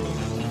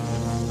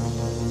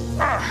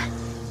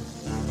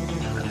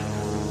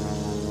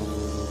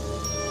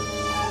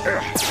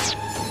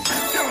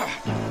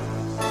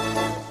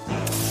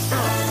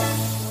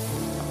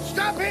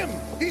 Stop him!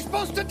 He's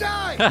supposed to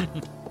die!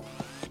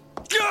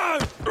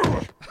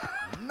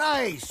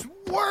 Nice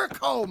work,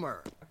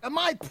 Homer. Am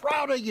I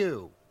proud of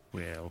you?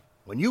 Well,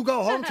 when you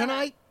go home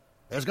tonight,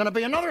 there's going to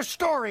be another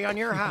story on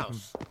your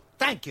house.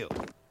 Thank you.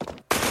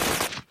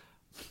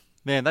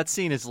 Man, that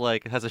scene is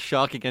like has a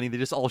shocking ending. They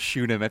just all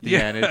shoot him at the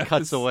end, and it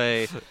cuts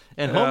away.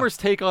 And Homer's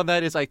take on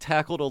that is, "I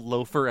tackled a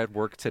loafer at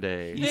work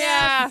today."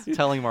 He's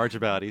telling Marge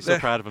about it. He's so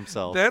proud of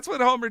himself. That's what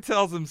Homer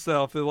tells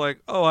himself. They're like,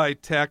 "Oh, I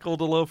tackled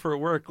a loafer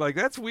at work." Like,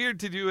 that's weird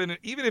to do, and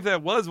even if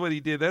that was what he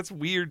did, that's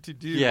weird to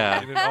do.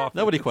 Yeah, in an office.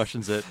 Nobody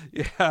questions it.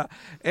 Yeah,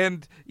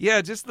 and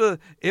just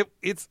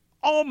it's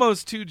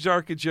almost too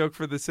dark a joke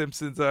for The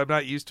Simpsons that I'm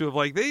not used to. Of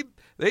like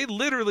they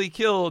literally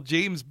kill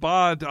James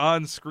Bond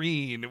on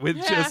screen with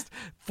just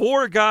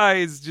 4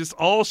 guys just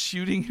all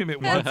shooting him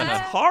at once. It's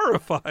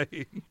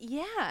horrifying.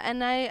 Yeah,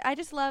 and I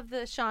just love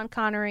the Sean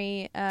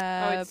Connery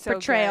it's so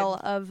portrayal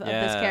good. of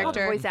this All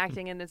character. the voice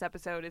acting in this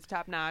episode is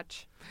top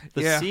notch.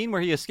 The scene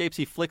where he escapes,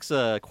 he flicks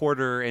a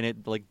quarter and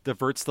it like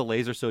diverts the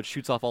laser so it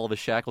shoots off all of his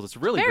shackles. It's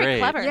really Very great.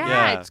 clever.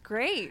 Yeah, it's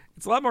great.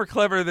 It's a lot more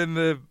clever than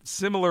the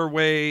similar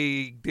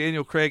way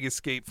Daniel Craig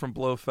escaped from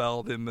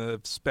Blofeld in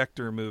the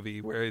Spectre movie,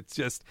 where it's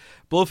just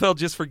Blofeld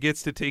just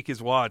forgets to take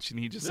his watch and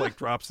he just like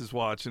drops his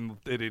watch and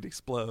it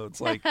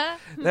explodes. Like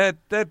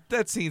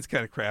that scene's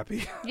kind of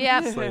crappy. Yeah,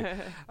 like,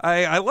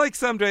 I like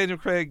some Daniel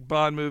Craig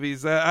Bond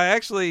movies. I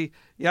actually.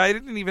 Yeah, I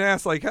didn't even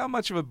ask how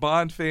much of a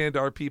Bond fan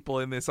are people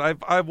in this.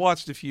 I've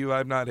watched a few.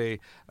 I'm not a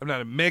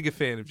mega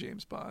fan of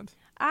James Bond.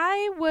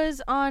 I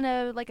was on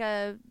a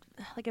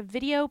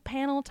video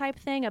panel type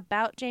thing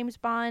about James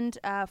Bond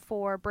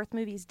for Birth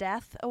Movies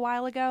Death a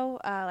while ago,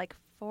 like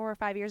 4 or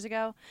 5 years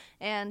ago,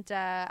 and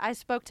I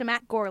spoke to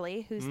Matt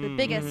Gorley, who's the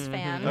biggest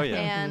fan,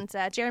 and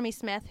Jeremy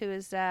Smith, who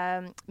is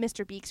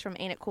Mr. Beeks from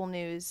Ain't It Cool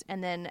News,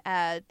 and then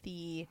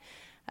the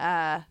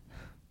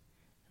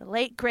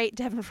late great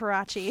Devin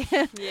Faraci,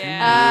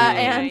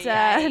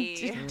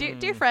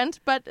 dear friend,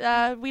 but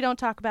we don't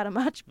talk about him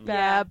much.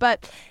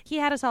 But he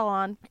had us all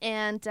on,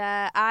 and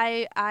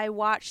I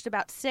watched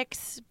about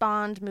 6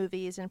 Bond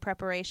movies in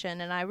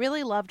preparation, and I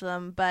really loved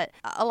them. But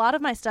a lot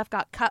of my stuff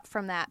got cut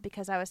from that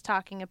because I was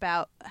talking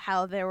about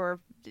how there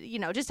were.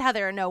 Just how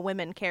there are no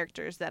women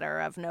characters that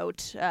are of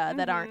note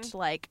that aren't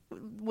like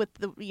with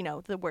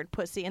the word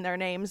pussy in their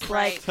names.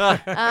 Right.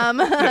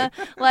 I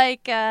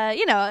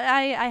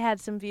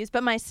had some views,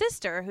 but my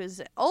sister,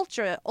 who's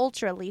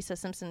ultra Lisa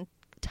Simpson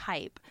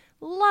type,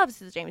 loves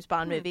the James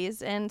Bond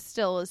movies and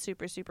still is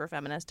super, super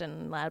feminist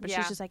and loud, but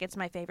she's just like, it's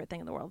my favorite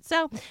thing in the world.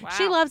 So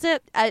she loves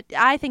it.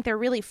 I think they're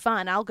really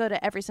fun. I'll go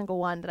to every single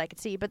one that I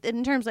could see, but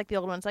in terms like the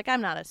old ones, like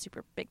I'm not a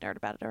super big nerd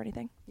about it or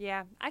anything.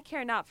 Yeah, I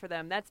care not for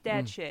them. That's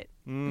dad shit.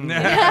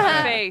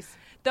 Face.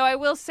 Though I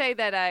will say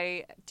that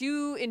I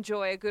do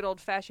enjoy a good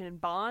old-fashioned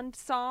Bond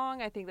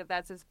song. I think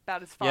that's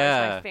about as far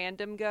as my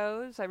fandom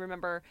goes. I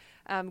remember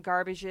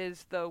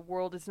Garbage's "The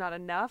World Is Not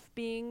Enough"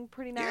 being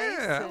pretty nice.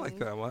 Yeah, I like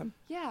that one.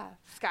 Yeah,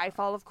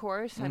 Skyfall, of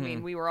course. I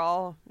mean, we were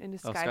all into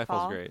Skyfall.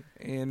 Skyfall's great.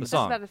 And the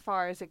song. That's about as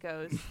far as it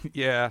goes.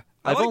 Yeah.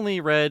 I've only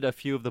read a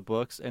few of the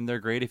books, and they're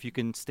great if you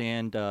can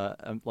stand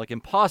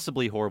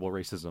impossibly horrible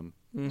racism.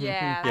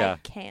 Yeah. Yeah. I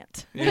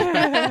can't.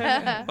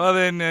 Well,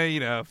 then,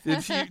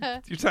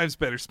 your time's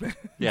better spent.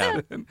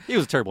 Yeah. He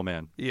was a terrible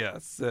man.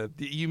 Yes.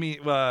 You mean...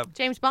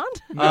 James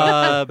Bond?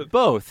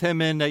 Both.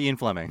 Him and Ian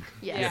Fleming.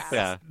 Yes.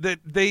 Yeah.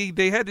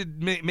 They had to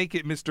make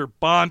it Mr.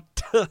 Bont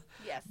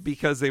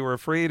because they were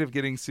afraid of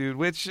getting sued,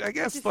 which I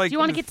guess... Do you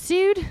want to get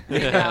sued?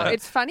 Yeah.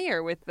 It's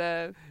funnier with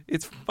the...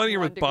 It's funnier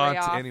with Bont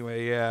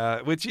anyway,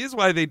 yeah. Which is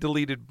why they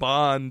deleted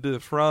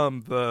Bond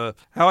from the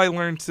How I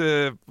Learned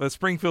to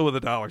Springfield with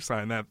a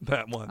 $,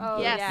 that one. Oh,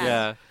 yes.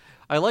 Yeah.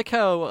 I like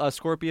how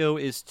Scorpio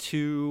is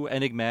too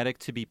enigmatic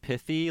to be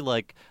pithy.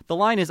 Like, the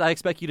line is, I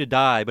expect you to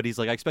die, but he's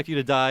like, I expect you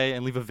to die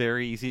and leave a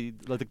very easy,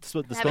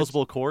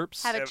 disposable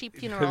corpse. Have a cheap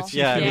funeral.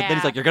 Yeah, and then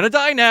he's like, you're going to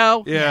die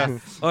now. Yeah.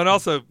 Oh, and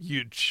also,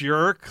 you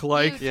jerk.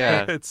 Like,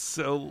 it's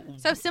so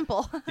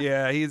simple.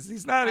 Yeah,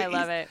 he's not. I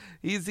love it.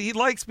 He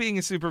likes being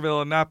a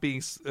supervillain, not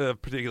being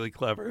particularly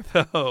clever,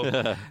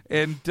 though.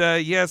 And,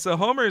 so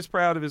Homer is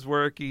proud of his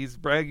work. He's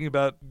bragging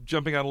about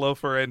jumping on a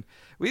loafer, and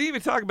we didn't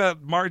even talk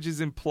about Marge's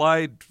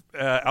implied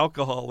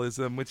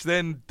alcoholism, which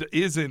then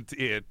isn't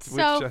it.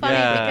 So funny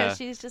because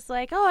she's just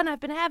like, oh, and I've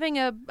been having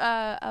a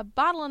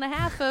bottle and a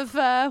half of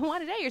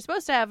wine a day. You're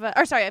supposed to have,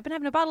 I've been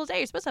having a bottle a day.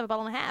 You're supposed to have a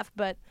bottle and a half,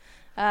 but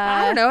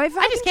I don't know. I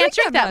just can't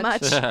drink that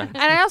much. And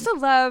I also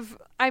love,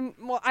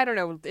 I don't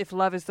know if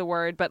love is the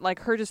word, but like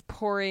her just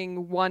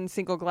pouring one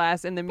single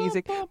glass and the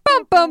music, bum,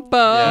 bum,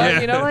 bum.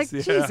 Yes, You know, like,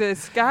 yeah.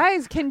 Jesus,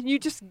 guys, can you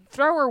just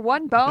throw her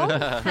one bone?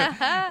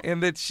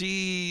 And that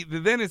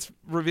then it's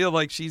revealed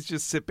like she's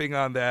just sipping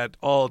on that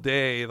all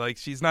day. Like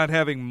she's not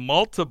having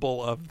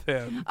multiple of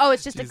them. Oh,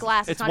 it's just a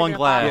glass. It's not one even a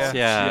glass, bottle.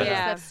 yeah. Jesus,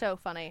 Yeah. that's so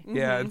funny.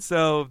 Yeah, and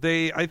so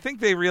I think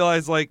they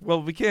realize like,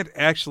 well, we can't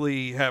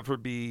actually have her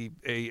be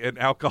an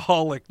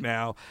alcoholic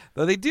now.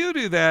 Though they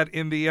do that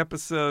in the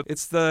episode.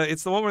 It's the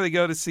one where they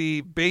go to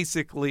see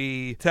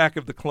basically Attack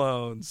of the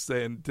Clones,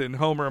 and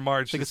Homer and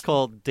Marge. I think it's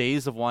called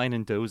Days of Wine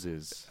and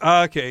Dozes.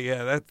 Okay,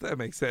 yeah, that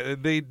makes sense.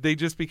 They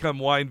just become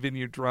wine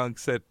vineyard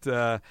drunks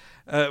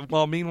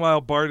while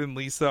meanwhile Bart and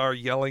Lisa are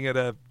yelling at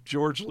a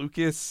George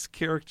Lucas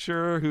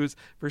character who's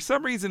for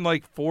some reason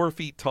like 4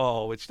 feet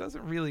tall, which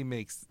doesn't really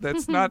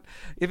that's not.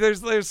 If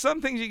there's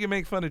some things you can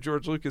make fun of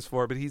George Lucas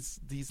for, but he's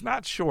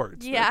not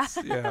short. Yeah.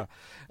 Yeah.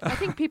 I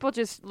think people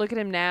just look at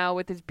him now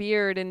with his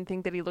beard and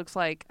think that he looks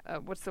like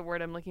what's the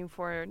word I'm looking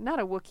for? Not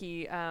a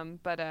Wookiee,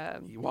 but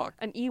Ewok.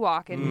 An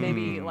Ewok, and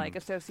maybe like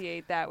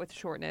associate that with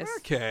shortness.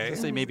 Okay. I'd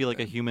say maybe like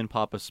a human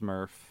Papa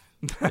Smurf.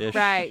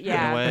 Right,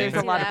 yeah. In a way.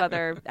 There's a lot of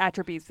other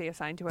attributes they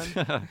assign to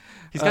him.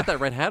 He's got that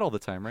red hat all the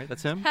time, right?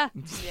 That's him?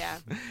 Yeah.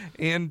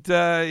 And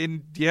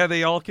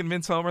they all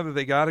convince Homer that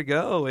they gotta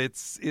go.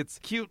 It's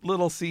cute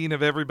little scene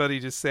of everybody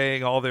just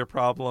saying all their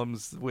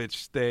problems,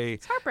 which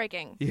It's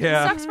heartbreaking.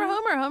 Yeah. It sucks for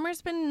Homer.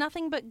 Homer's been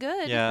nothing but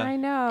good. Yeah. I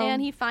know.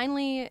 And he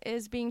finally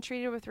is being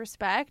treated with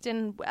respect,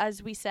 and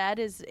as we said,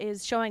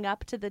 is showing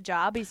up to the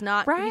job. He's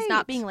not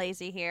being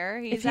lazy here.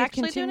 He's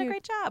actually doing a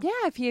great job. Yeah,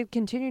 if he had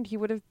continued, he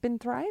would have been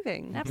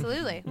thriving. Absolutely.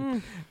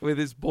 with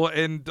his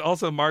and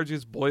also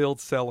Marge's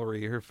boiled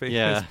celery, her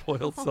famous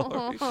boiled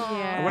celery.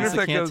 I wonder if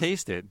that can't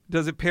taste it.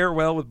 Does it pair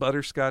well with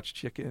butterscotch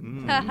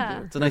chicken?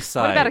 It's a nice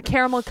side. What about a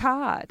caramel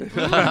cod?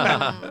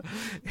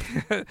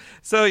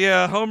 So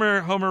yeah,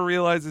 Homer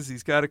realizes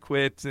he's got to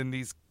quit, and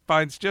he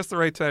finds just the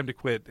right time to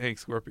quit Hank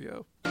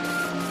Scorpio. You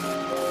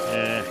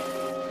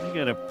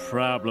got a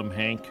problem,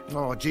 Hank.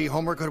 Oh, gee,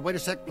 Homer, could wait a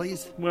sec,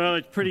 please? Well,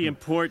 it's pretty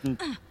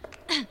important.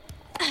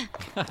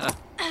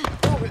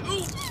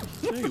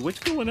 Hey, what's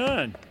going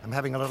on? I'm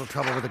having a little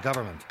trouble with the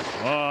government.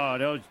 Oh,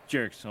 those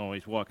jerks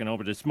always walking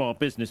over to small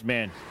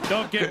businessman.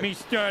 Don't get me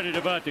started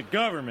about the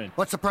government.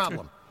 What's the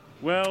problem?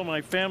 Well,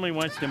 my family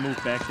wants to move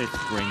back to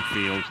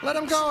Springfield. Let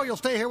him go. You'll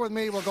stay here with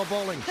me. We'll go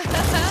bowling.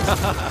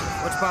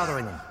 What's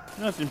bothering him?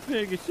 Nothing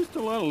big. It's just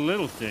a lot of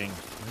little things.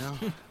 Well,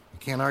 you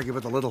can't argue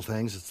with the little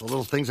things. It's the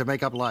little things that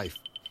make up life.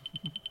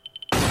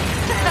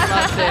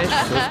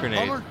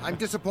 Homer, I'm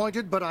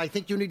disappointed, but I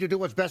think you need to do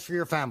what's best for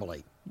your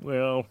family.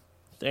 Well,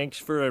 thanks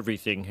for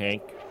everything,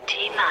 Hank.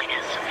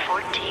 T-minus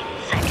 14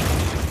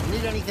 seconds.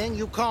 Need anything,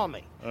 you call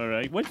me. All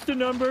right, what's the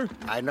number?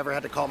 I've never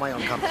had to call my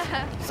own company.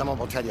 Someone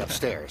will tell you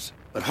upstairs.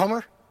 But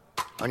Homer,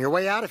 on your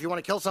way out, if you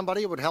want to kill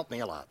somebody, it would help me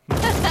a lot.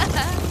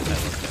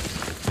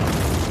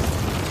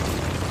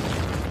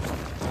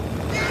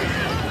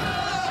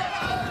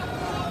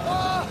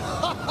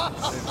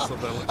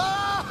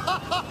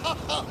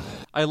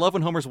 I love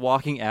when Homer's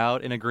walking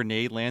out and a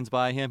grenade lands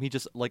by him. He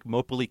just like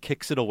mopily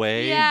kicks it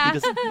away. Yeah. He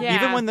just,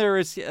 even when there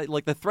is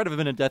like the threat of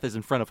imminent death is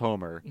in front of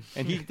Homer,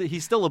 and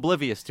he's still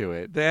oblivious to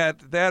it.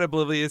 That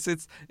oblivious.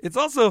 It's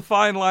also a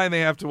fine line they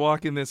have to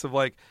walk in this of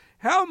like,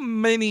 how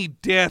many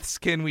deaths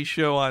can we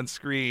show on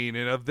screen,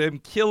 and of them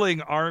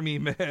killing army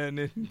men?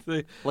 And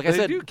they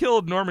do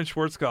kill Norman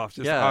Schwarzkopf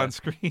just on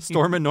screen.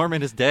 Stormin'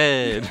 Norman is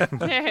dead.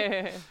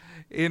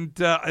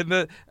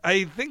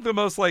 I think the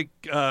most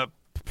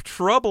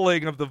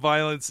troubling of the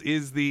violence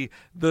is the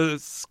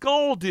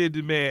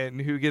scalded men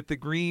who get the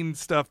green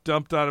stuff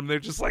dumped on them. They're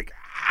just like,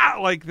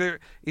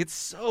 it's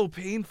so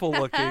painful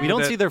looking. We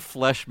don't see their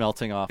flesh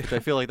melting off, which I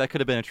feel like that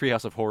could have been a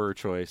Treehouse of Horror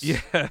choice.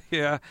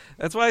 Yeah.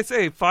 That's why I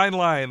say fine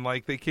line.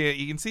 Like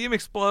you can see him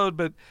explode,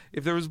 but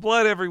if there was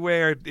blood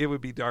everywhere, it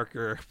would be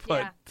darker.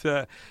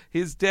 But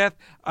his death,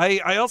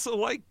 I also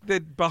like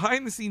that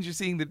behind the scenes you're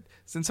seeing that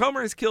since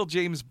Homer has killed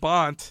James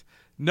Bont,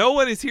 no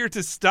one is here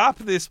to stop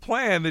this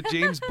plan that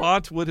James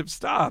Bont would have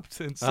stopped.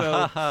 And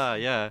so,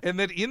 and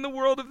that in the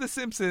world of The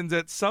Simpsons,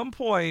 at some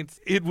point,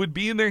 it would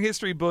be in their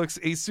history books,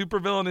 a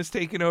supervillain has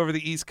taken over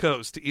the East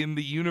Coast in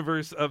the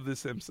universe of The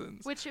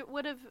Simpsons. Which it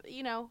would have,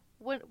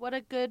 what a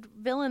good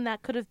villain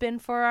that could have been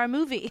for our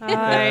movie. I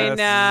know.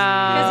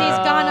 Because he's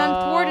gone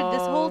unthwarted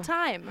this whole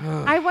time.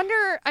 I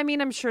wonder,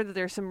 I'm sure that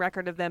there's some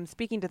record of them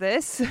speaking to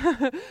this,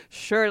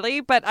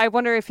 surely, but I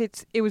wonder if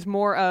it was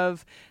more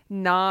of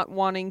not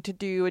wanting to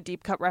do a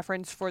deep cut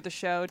reference for the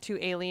show to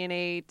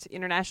alienate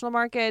international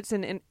markets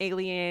and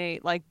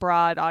alienate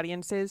broad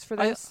audiences for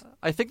this.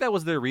 I think that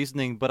was their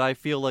reasoning, but I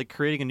feel like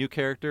creating a new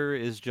character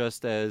is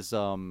just as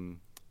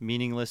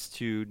meaningless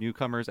to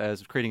newcomers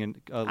as creating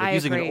I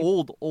using agree.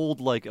 an old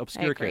like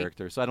obscure agree.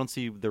 character. So I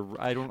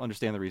don't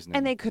understand the reasoning.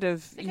 And they could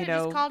have, They could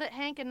have just called it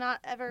Hank and not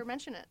ever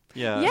mention it.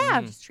 Yeah.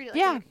 Yeah. Just treat it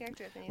like a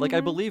character. If they Like need I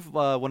to. believe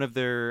one of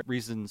their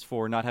reasons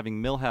for not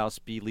having Milhouse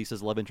be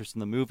Lisa's love interest in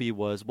the movie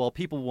was, well,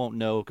 people won't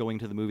know going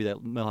to the movie that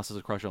Milhouse has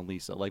a crush on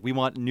Lisa. Like we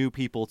want new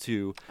people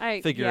to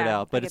figure it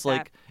out. But it's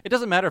like it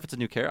doesn't matter if it's a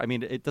new character. I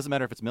mean, it doesn't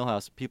matter if it's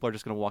Milhouse. People are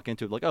just going to walk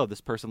into it like, oh,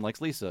 this person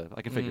likes Lisa.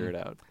 I can figure it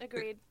out.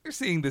 Agreed. You're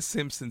seeing the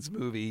Simpsons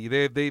movie.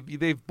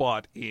 They've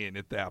bought in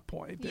at that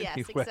point. Yes,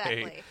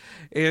 anyway.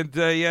 exactly. And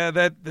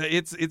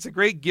it's a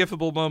great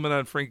gifable moment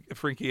on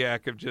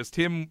Frankiak of just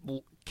him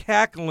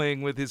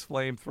cackling with his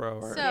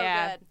flamethrower. So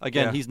good.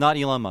 Again, he's not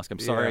Elon Musk. I'm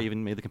sorry I Yeah.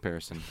 even made the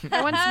comparison.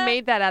 I once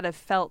made that out of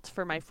felt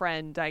for my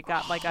friend. I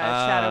got like a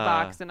shadow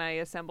box and I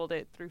assembled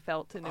it through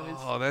felt, and it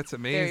was that's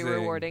very amazing.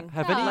 rewarding.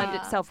 Have any- lend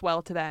itself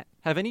well to that.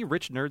 Have any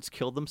rich nerds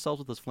killed themselves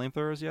with those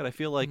flamethrowers yet? I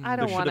feel like I there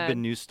don't should have wanna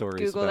been news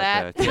stories Google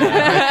about that.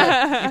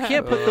 Yeah. You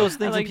can't put those I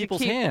things like in to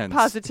people's keep hands.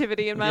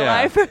 positivity in my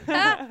Yeah. life.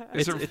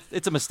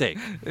 It's a mistake.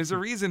 There's a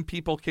reason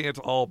people can't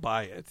all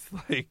buy it,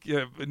 like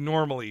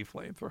normally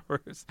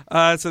flamethrowers.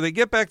 So they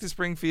get back to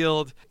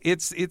Springfield.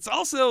 It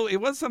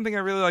was something I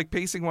really like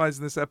pacing wise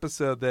in this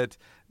episode, that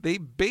they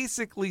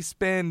basically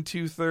spend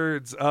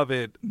 2/3 of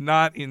it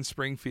not in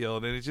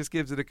Springfield, and it just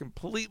gives it a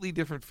completely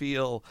different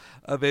feel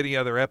of any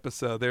other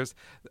episode. There's,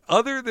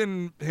 other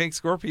than Hank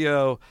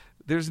Scorpio,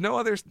 there's no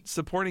other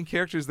supporting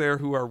characters there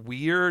who are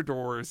weird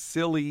or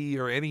silly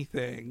or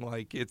anything.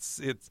 Like it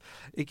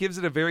gives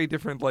it a very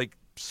different like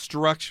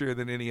structure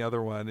than any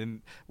other one.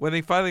 And when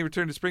they finally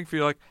return to Springfield,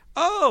 you're like,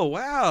 oh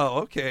wow,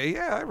 okay,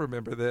 yeah, I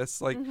remember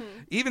this. Like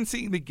even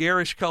seeing the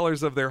garish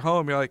colors of their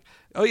home, you're like,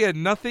 oh yeah,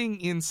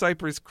 nothing in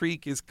Cypress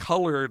Creek is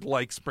colored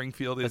like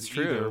Springfield is That's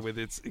true. either, with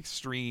its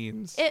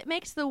extremes. It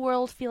makes the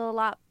world feel a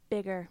lot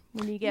bigger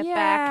when you get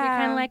back. You're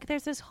kind of like,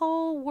 there's this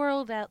whole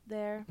world out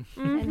there,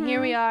 and here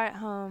we are at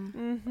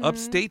home.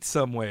 Upstate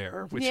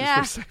somewhere, which is Yeah.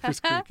 where Cypress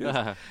Creek is.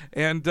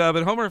 And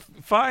but Homer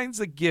finds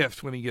a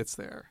gift when he gets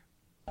there.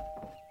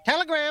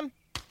 Telegram.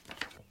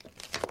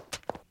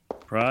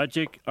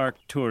 Project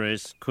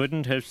Arcturus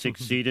couldn't have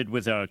succeeded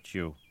without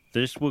you.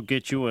 This will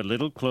get you a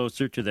little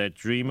closer to that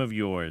dream of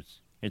yours.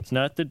 It's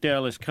not the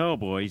Dallas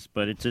Cowboys,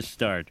 but it's a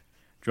start.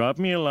 Drop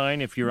me a line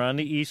if you're on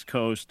the East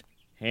Coast.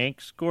 Hank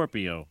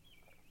Scorpio.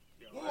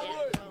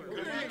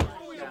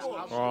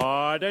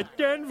 Oh, the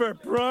Denver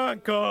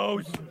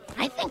Broncos.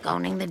 I think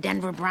owning the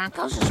Denver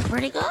Broncos is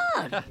pretty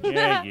good.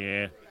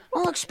 Yeah.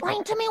 Well,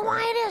 explain to me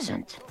why it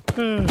isn't.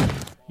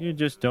 You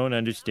just don't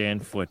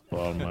understand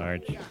football,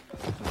 Marge.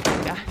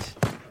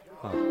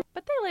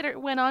 But they later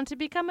went on to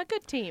become a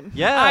good team.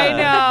 Yeah,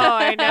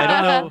 I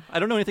know. I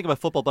don't know anything about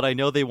football, but I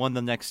know they won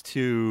the next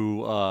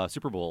two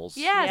Super Bowls.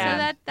 Yeah,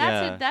 so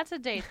that's a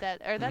date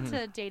that's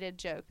a dated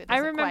joke. That I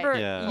doesn't remember,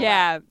 quite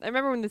I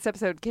remember when this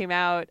episode came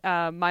out.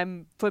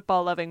 My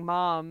football-loving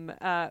mom,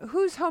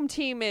 whose home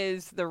team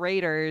is the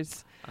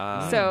Raiders.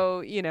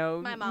 So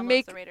my mom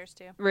make loves the Raiders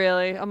too.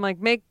 Really, I'm like,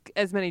 make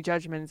as many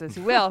judgments as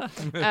you will.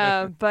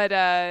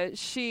 But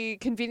she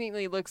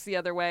conveniently looks the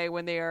other way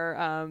when they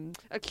are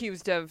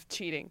accused of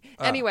cheating.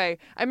 Anyway,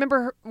 I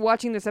remember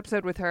watching this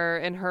episode with her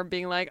and her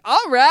being like,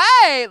 "All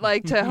right,"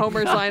 like to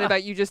Homer's line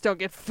about "you just don't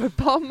get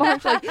football."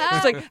 March. Like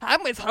she's like,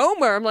 "I'm with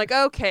Homer." I'm like,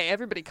 "Okay,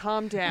 everybody,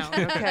 calm down.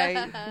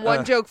 Okay,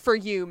 one joke for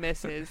you,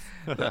 Mrs."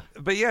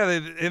 But yeah,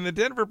 and the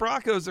Denver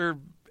Broncos are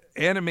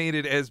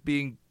animated as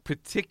being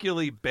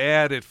particularly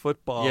bad at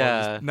football,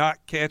 just not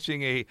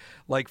catching a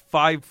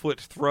 5-foot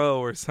throw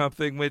or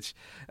something, which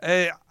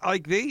if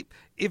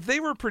they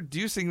were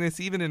producing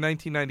this even in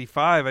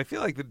 1995, I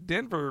feel like the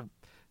Denver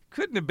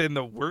couldn't have been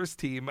the worst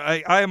team.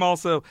 I'm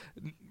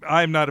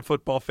not a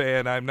football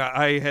fan.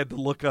 I had to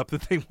look up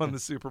that they won the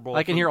Super Bowl.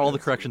 I can hear all the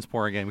corrections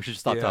pouring in. We should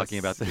stop talking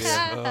about this.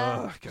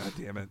 Yeah. Oh, God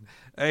damn it.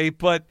 Hey,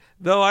 but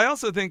though I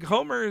also think if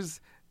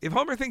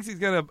Homer thinks he's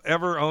going to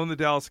ever own the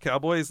Dallas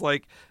Cowboys,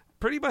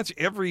 pretty much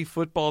every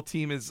football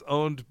team is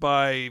owned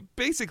by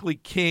basically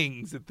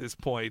kings at this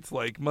point.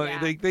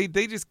 Money,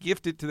 they just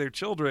gift it to their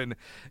children.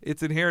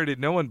 It's inherited.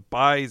 No one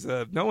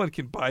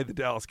can buy the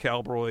Dallas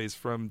Cowboys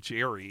from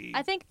Jerry.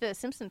 I think the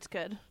Simpsons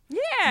could.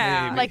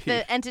 Yeah, maybe. Like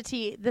the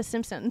entity, the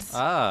Simpsons.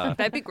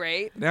 That'd be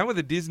great. Now with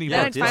the Disney,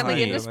 Then it's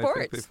finally into I sports.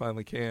 think they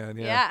finally can.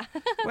 Yeah.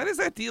 When is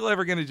that deal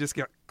ever going to just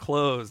get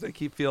closed? I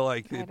keep feeling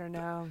like I don't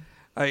know.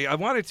 I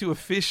want it to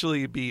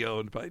officially be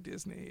owned by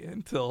Disney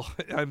until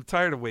I'm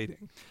tired of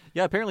waiting.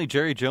 Yeah, apparently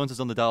Jerry Jones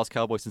has owned the Dallas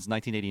Cowboys since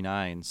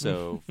 1989,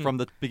 so from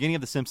the beginning of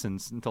The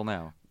Simpsons until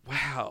now.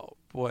 Wow.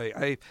 Boy,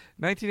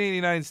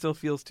 1989 still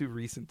feels too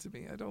recent to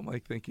me. I don't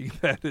like thinking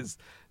that is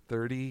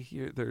 30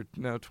 years.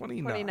 29.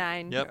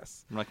 29. Yep.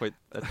 Yes. I'm not quite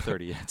at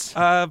 30 yet.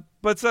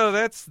 But so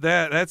that's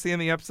that. That's the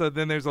end of the episode.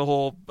 Then there's a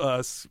whole,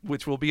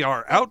 which will be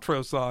our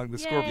outro song, the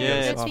Scorpio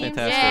it's song.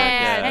 fantastic.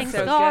 Yeah,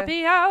 so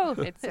Scorpio.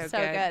 It's so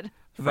good.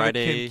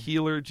 Friday.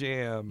 Keeler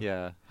Jam.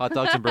 Yeah. Hot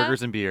dogs and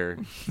burgers and beer.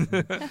 For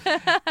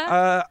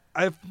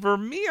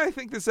me, I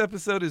think this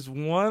episode is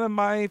one of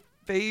my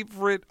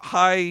favorite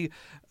high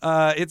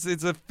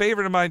It's a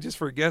favorite of mine just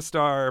for a guest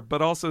star,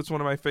 but also it's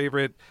one of my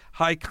favorite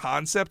high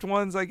concept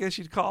ones, I guess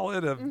you'd call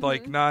it. Of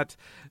like not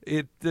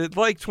it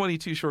like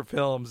 22 short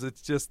films.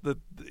 It's just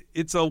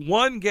it's a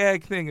one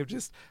gag thing of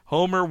just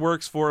Homer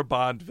works for a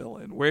Bond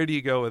villain. Where do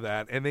you go with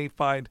that? And they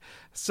find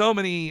so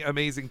many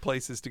amazing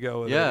places to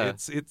go with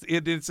it.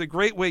 It's a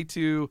great way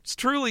to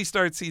truly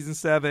start season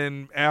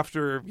 7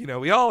 after,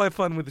 we all have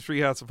fun with the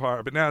Treehouse of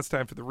Horror, but now it's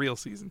time for the real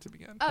season to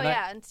begin. Oh,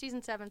 and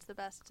season 7's the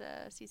best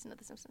season of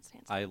The Simpsons.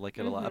 I like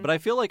it a lot. But I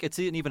feel like it's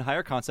an even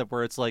higher concept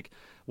where it's like,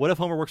 what if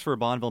Homer works for a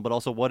Bond villain, but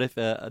also what if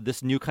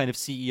this new kind of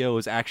CEO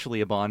is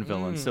actually a Bond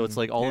villain? So it's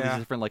like all of these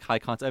different like high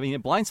concept. I mean,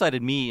 it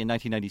blindsided me in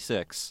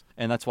 1996,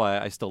 and that's why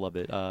I still love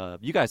it.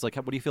 You guys, like,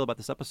 what do you feel about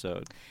this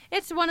episode?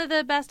 It's one of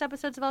the best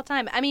episodes of all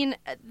time. I mean,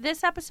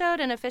 this episode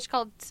and A Fish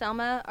Called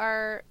Selma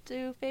are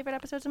two favorite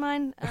episodes of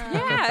mine.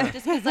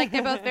 Just because like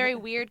they're both very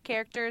weird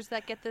characters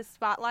that get the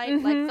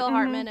spotlight. Like Phil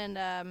Hartman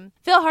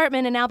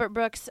and Albert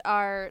Brooks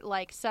are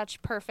like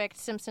such perfect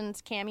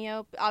Simpsons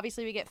cameo.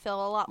 Obviously, we get Phil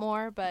a lot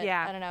more, but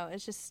I don't know.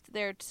 It's just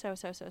they're so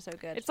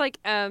good. It's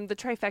like the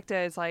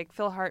trifecta is like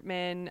Phil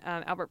Hartman,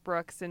 Albert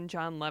Brooks, and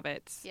John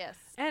Lovitz. Yes.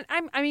 And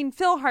I mean,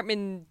 Phil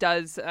Hartman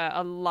does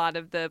a lot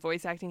of the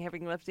voice acting, heavy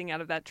lifting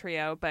out of that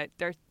trio, but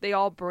they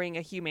all bring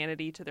a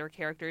humanity to their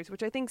characters,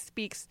 which I think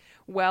speaks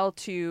well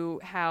to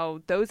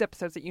how those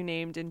episodes that you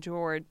named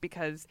endured,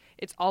 because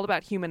it's all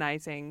about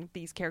humanizing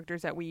these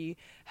characters that we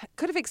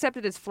could have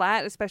accepted as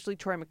flat, especially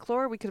Troy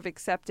McClure. We could have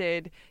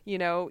accepted,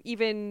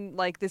 even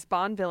like this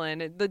Bond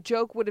villain. The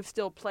joke would have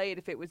still played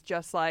if it was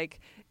just like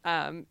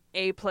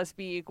A plus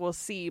B equals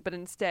C, but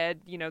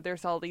instead,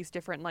 there's all these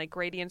different like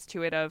gradients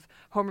to it of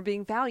Homer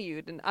being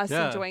valued and us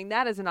enjoying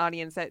that as an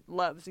audience that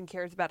loves and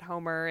cares about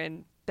Homer,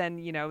 and then,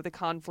 the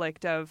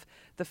conflict of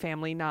the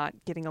family not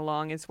getting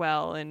along as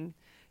well. And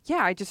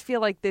I just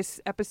feel like this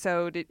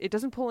episode, it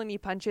doesn't pull any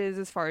punches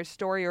as far as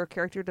story or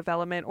character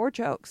development or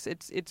jokes.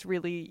 It's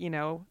really,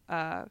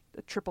 a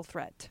triple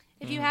threat.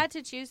 If you had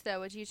to choose,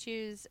 though, would you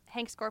choose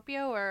Hank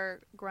Scorpio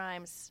or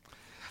Grimes?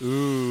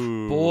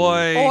 Ooh.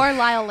 Boy. Or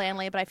Lyle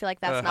Lanley, but I feel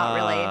like that's not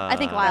really. I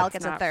think Lyle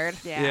gets a third.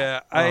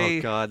 Oh,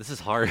 God, this is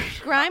hard.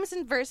 Grimes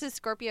versus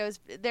Scorpios,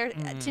 they're,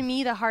 to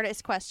me, the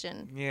hardest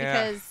question.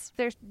 Yeah. Because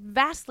they're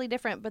vastly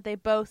different, but they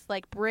both,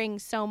 like, bring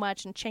so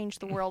much and change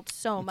the world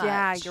so much.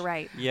 Yeah, you're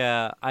right.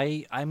 Yeah,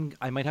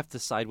 I might have to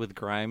side with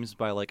Grimes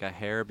by, like, a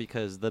hair,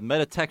 because the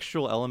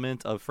metatextual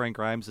element of Frank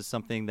Grimes is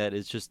something that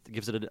is just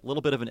gives it a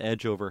little bit of an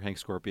edge over Hank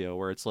Scorpio,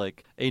 where it's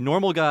like a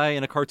normal guy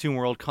in a cartoon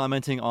world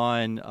commenting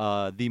on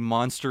the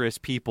monstrous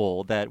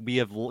people that we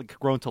have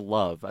grown to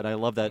love, and I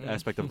love that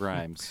aspect of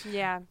Grimes.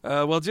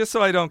 Well, just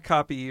so I don't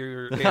copy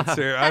your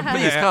answer,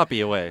 please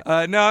copy away.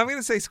 No, I'm going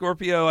to say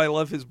Scorpio. I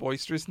love his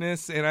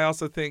boisterousness, and I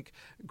also think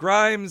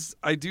Grimes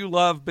I do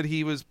love, but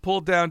he was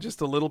pulled down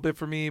just a little bit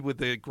for me with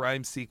the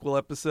Grimes sequel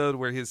episode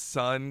where his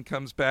son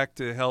comes back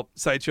to help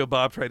Sideshow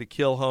Bob try to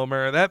kill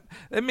Homer. That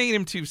made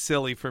him too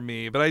silly for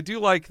me, but I do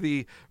like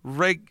the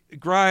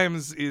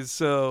Grimes is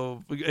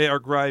so or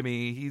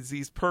grimy.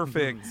 He's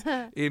perfect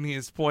in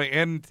his point,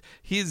 and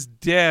his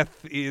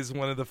death is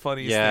one of the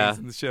funniest things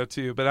in the show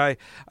too. But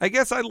I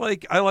guess I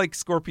like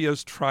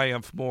Scorpio's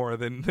triumph more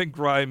than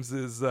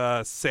Grimes's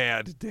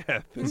sad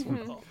death as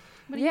well.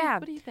 What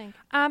do you think?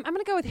 I'm going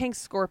to go with Hank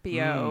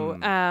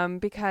Scorpio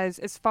because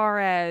as far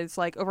as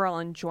like overall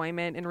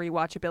enjoyment and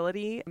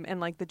rewatchability and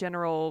like the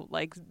general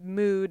like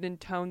mood and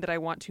tone that I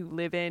want to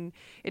live in,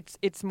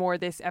 it's more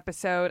this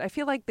episode. I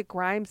feel like the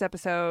Grimes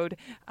episode,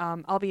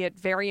 albeit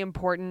very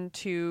important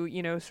to,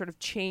 sort of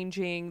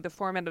changing the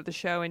format of the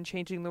show and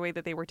changing the way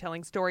that they were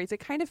telling stories. It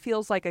kind of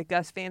feels like a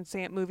Gus Van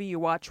Sant movie you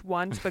watch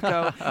once but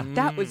go,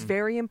 that was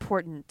very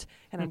important,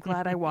 and I'm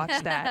glad I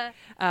watched that.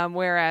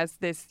 Whereas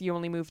this You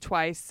Only Move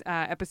Twice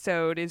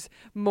episode is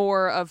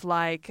more of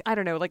like, I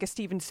don't know, like a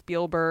Steven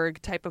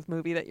Spielberg type of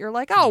movie that you're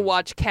like, I'll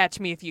watch Catch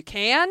Me If You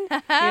Can.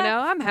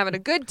 I'm having a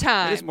good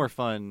time. It is more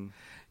fun.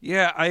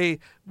 Yeah,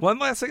 one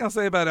last thing I'll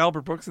say about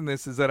Albert Brooks in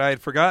this is that I had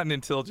forgotten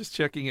until just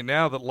checking it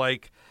now that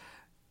like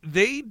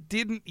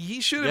he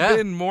should have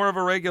been more of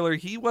a regular.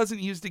 He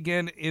wasn't used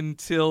again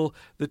until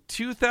the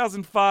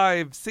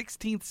 2005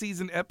 16th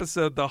season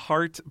episode, The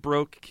Heart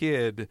Broke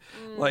Kid.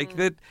 Like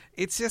that,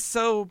 it's just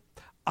so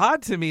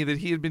odd to me that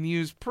he had been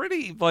used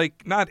pretty,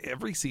 like, not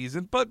every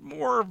season, but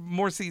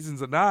more seasons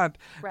than not.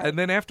 Right. And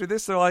then after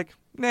this, they're like,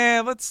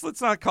 nah, let's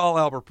not call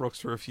Albert Brooks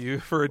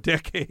for a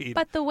decade.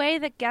 But the way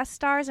that guest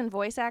stars and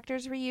voice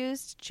actors were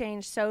used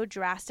changed so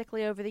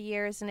drastically over the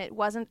years, and it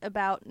wasn't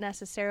about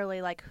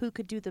necessarily like who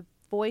could do the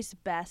voice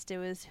best. It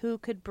was who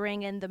could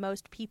bring in the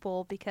most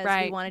people because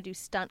we want to do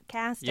stunt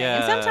casting. Yeah.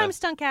 And sometimes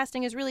stunt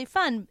casting is really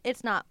fun.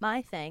 It's not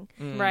my thing.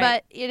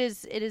 But it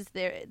is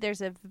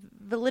there's a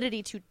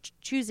validity to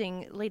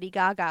choosing Lady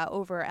Gaga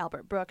over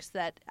Albert Brooks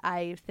that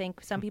I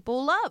think some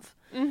people love.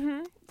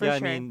 Mm-hmm. I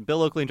mean,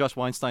 Bill Oakley and Josh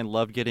Weinstein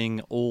loved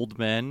getting old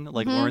men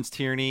like Lawrence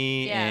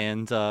Tierney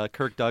and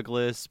Kirk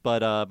Douglas.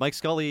 But Mike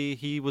Scully,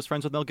 he was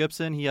friends with Mel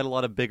Gibson. He had a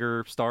lot of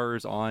bigger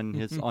stars on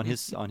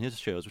his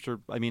shows, which are,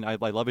 I mean, I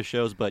love his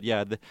shows. But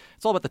yeah,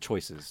 it's all about the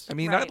choices. I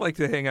mean, I'd like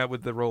to hang out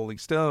with the Rolling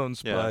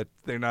Stones, but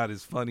they're not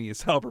as funny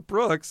as Albert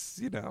Brooks,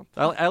 you know.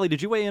 Allie,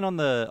 did you weigh in on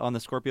the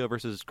Scorpio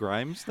versus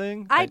Grimes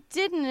thing? I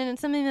didn't, and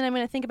it's something that I'm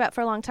going to think about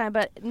for a long time.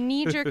 But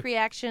knee-jerk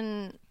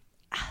reaction,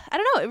 I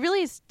don't know. It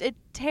really it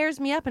tears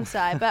me up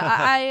inside. But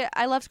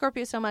I love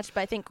Scorpio so much,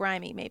 but I think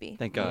grimy maybe.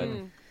 Thank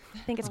God. I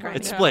think it's grimy.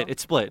 It's split.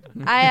 It's split.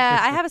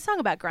 I have a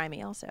song about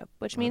grimy also,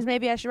 which means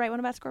maybe I should write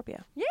one about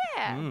Scorpio.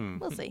 Yeah,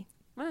 we'll see.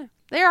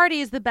 There already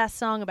is the best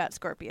song about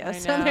Scorpio,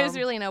 so there's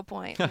really no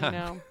point. I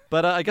know.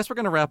 But I guess we're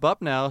going to wrap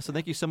up now. So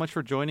thank you so much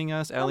for joining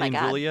us, Allie and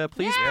Julia.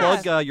 Please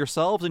plug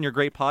yourselves and your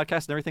great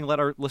podcast and everything. Let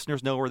our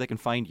listeners know where they can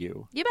find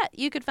you. You bet.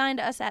 You could find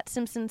us at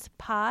Simpsons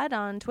Pod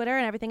on Twitter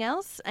and everything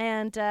else.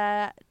 And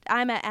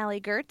I'm at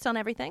Allie Goertz on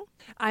everything.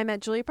 I'm at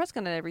Julia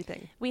Prescott on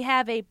everything. We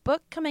have a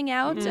book coming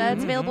out. It's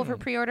available for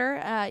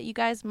pre-order. You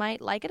guys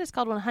might like it. It's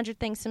called 100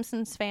 Things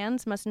Simpsons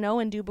Fans Must Know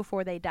and Do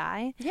Before They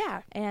Die.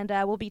 Yeah. And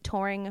we'll be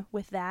touring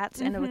with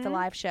that and with the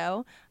live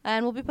show.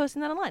 And we'll be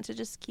posting that online, so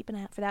just keep an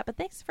eye out for that. But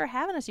thanks for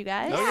having us, you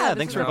guys. Oh, yeah.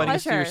 Thanks for inviting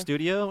us to your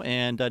studio.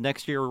 And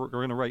next year, we're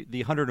going to write the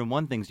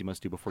 101 Things You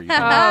Must Do Before You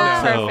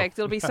Die. Perfect.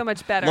 It'll be so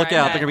much better. Look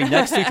out. They're going to be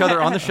next to each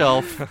other on the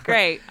shelf.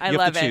 Great. I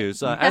love it. You have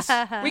to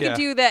choose. We could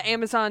do the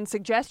Amazon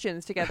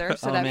suggestions together,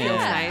 so that feels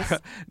nice.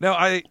 No,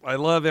 I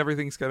love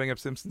everything's coming up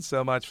Simpsons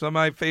so much. Some of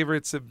my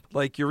favorites,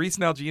 like your Reese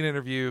and Algene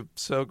interview,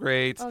 so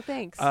great. Oh,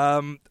 thanks.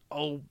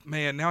 Oh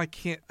man, now I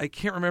can't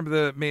remember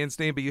the man's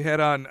name, but you had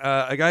on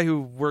a guy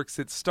who works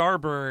at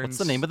Starburns. What's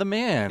the name of the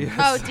man? Yeah,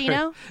 oh,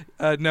 Dino?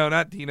 No,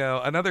 not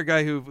Dino. Another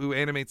guy who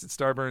animates at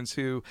Starburns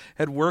who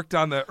had worked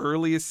on the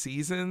earliest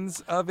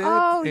seasons of it.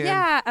 Oh,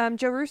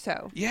 Joe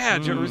Russo. Yeah,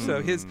 Joe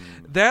Russo.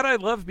 That I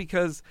love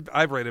because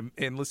I've read him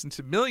and listened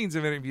to millions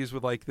of interviews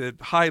with like the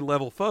high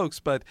level folks,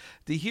 but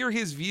to hear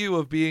his view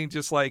of being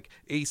just like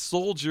a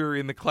soldier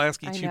in the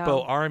Klasky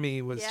Chupo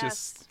army was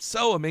just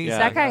so amazing. Yeah.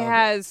 That guy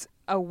has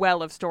a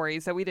well of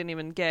stories that we didn't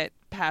even get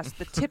past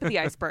the tip of the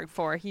iceberg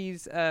for.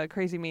 He's a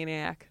crazy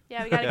maniac.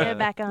 Yeah, we got to get it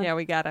back on. Yeah,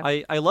 we got to.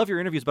 I love your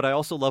interviews, but I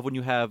also love when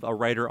you have a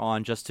writer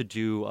on just to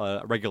do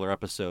a regular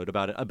episode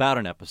about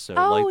an episode.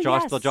 Oh, like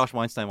the Josh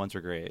Weinstein ones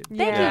are great.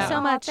 Thank you so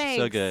much.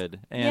 So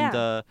good.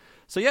 And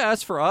so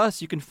as for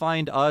us, you can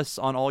find us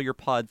on all your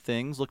pod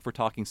things. Look for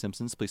Talking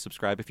Simpsons. Please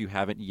subscribe if you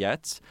haven't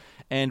yet.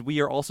 And we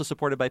are also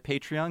supported by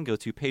Patreon. Go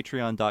to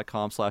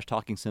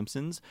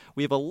patreon.com/TalkingSimpsons.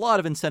 We have a lot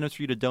of incentives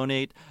for you to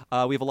donate.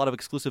 We have a lot of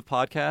exclusive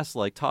podcasts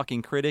like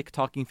Talking Critic,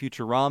 Talking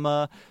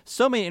Futurama,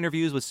 so many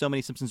interviews with so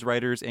many Simpsons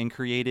writers and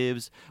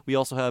creatives. We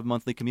also have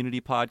monthly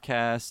community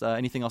podcasts.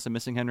 Anything else I'm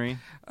missing, Henry?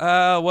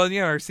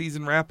 Our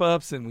season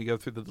wrap-ups, and we go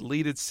through the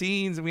deleted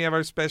scenes, and we have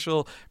our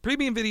special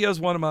premium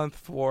videos, one a month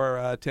for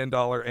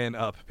 $10 and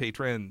up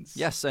patrons.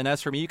 Yes, and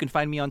as for me, you can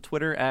find me on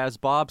Twitter as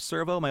Bob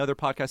Servo. My other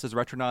podcast is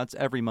Retronauts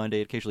every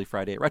Monday, occasionally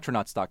Friday at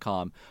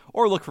retronauts.com,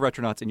 or look for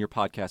Retronauts in your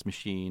podcast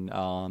machine.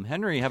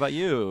 Henry, how about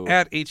you?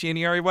 At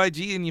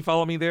HNEREYG, and you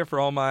follow me there for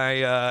all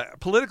my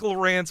political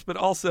rants, but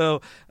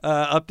also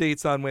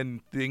updates on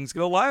when things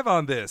go live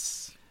on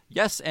this.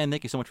 Yes, and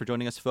thank you so much for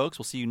joining us, folks.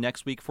 We'll see you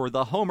next week for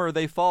The Homer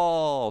They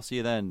Fall. See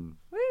you then.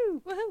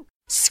 Woo! Woohoo!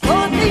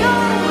 Scorpio!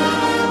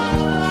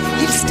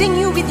 He'll sting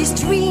you with his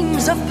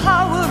dreams of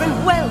power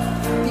and wealth.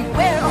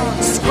 Beware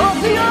of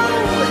Scorpio!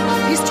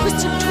 His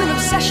twisted twin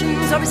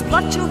obsessions are his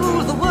plot to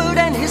rule the world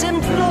and his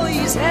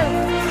employees'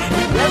 health.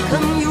 He'll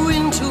welcome you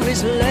into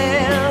his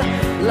lair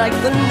like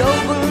the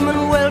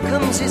nobleman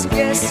welcomes his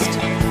guest,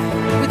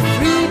 with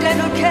free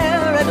dental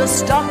care and a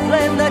stock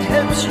plan that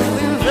helps you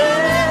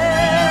invest.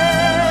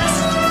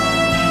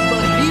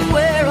 But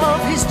beware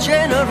of his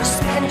generous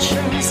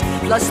pensions,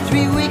 plus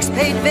 3 weeks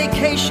paid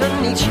vacation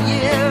each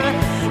year.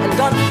 And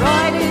on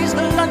Fridays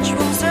the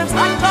lunchroom serves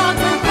hot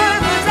dogs and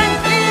burgers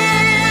and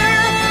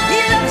beer. He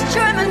loves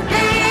German beer.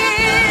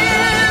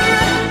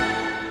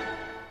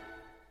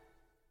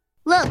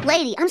 Look,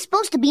 lady, I'm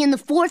supposed to be in the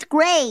 4th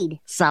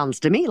grade. Sounds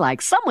to me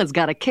like someone's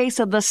got a case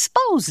of the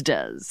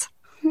Sposdas.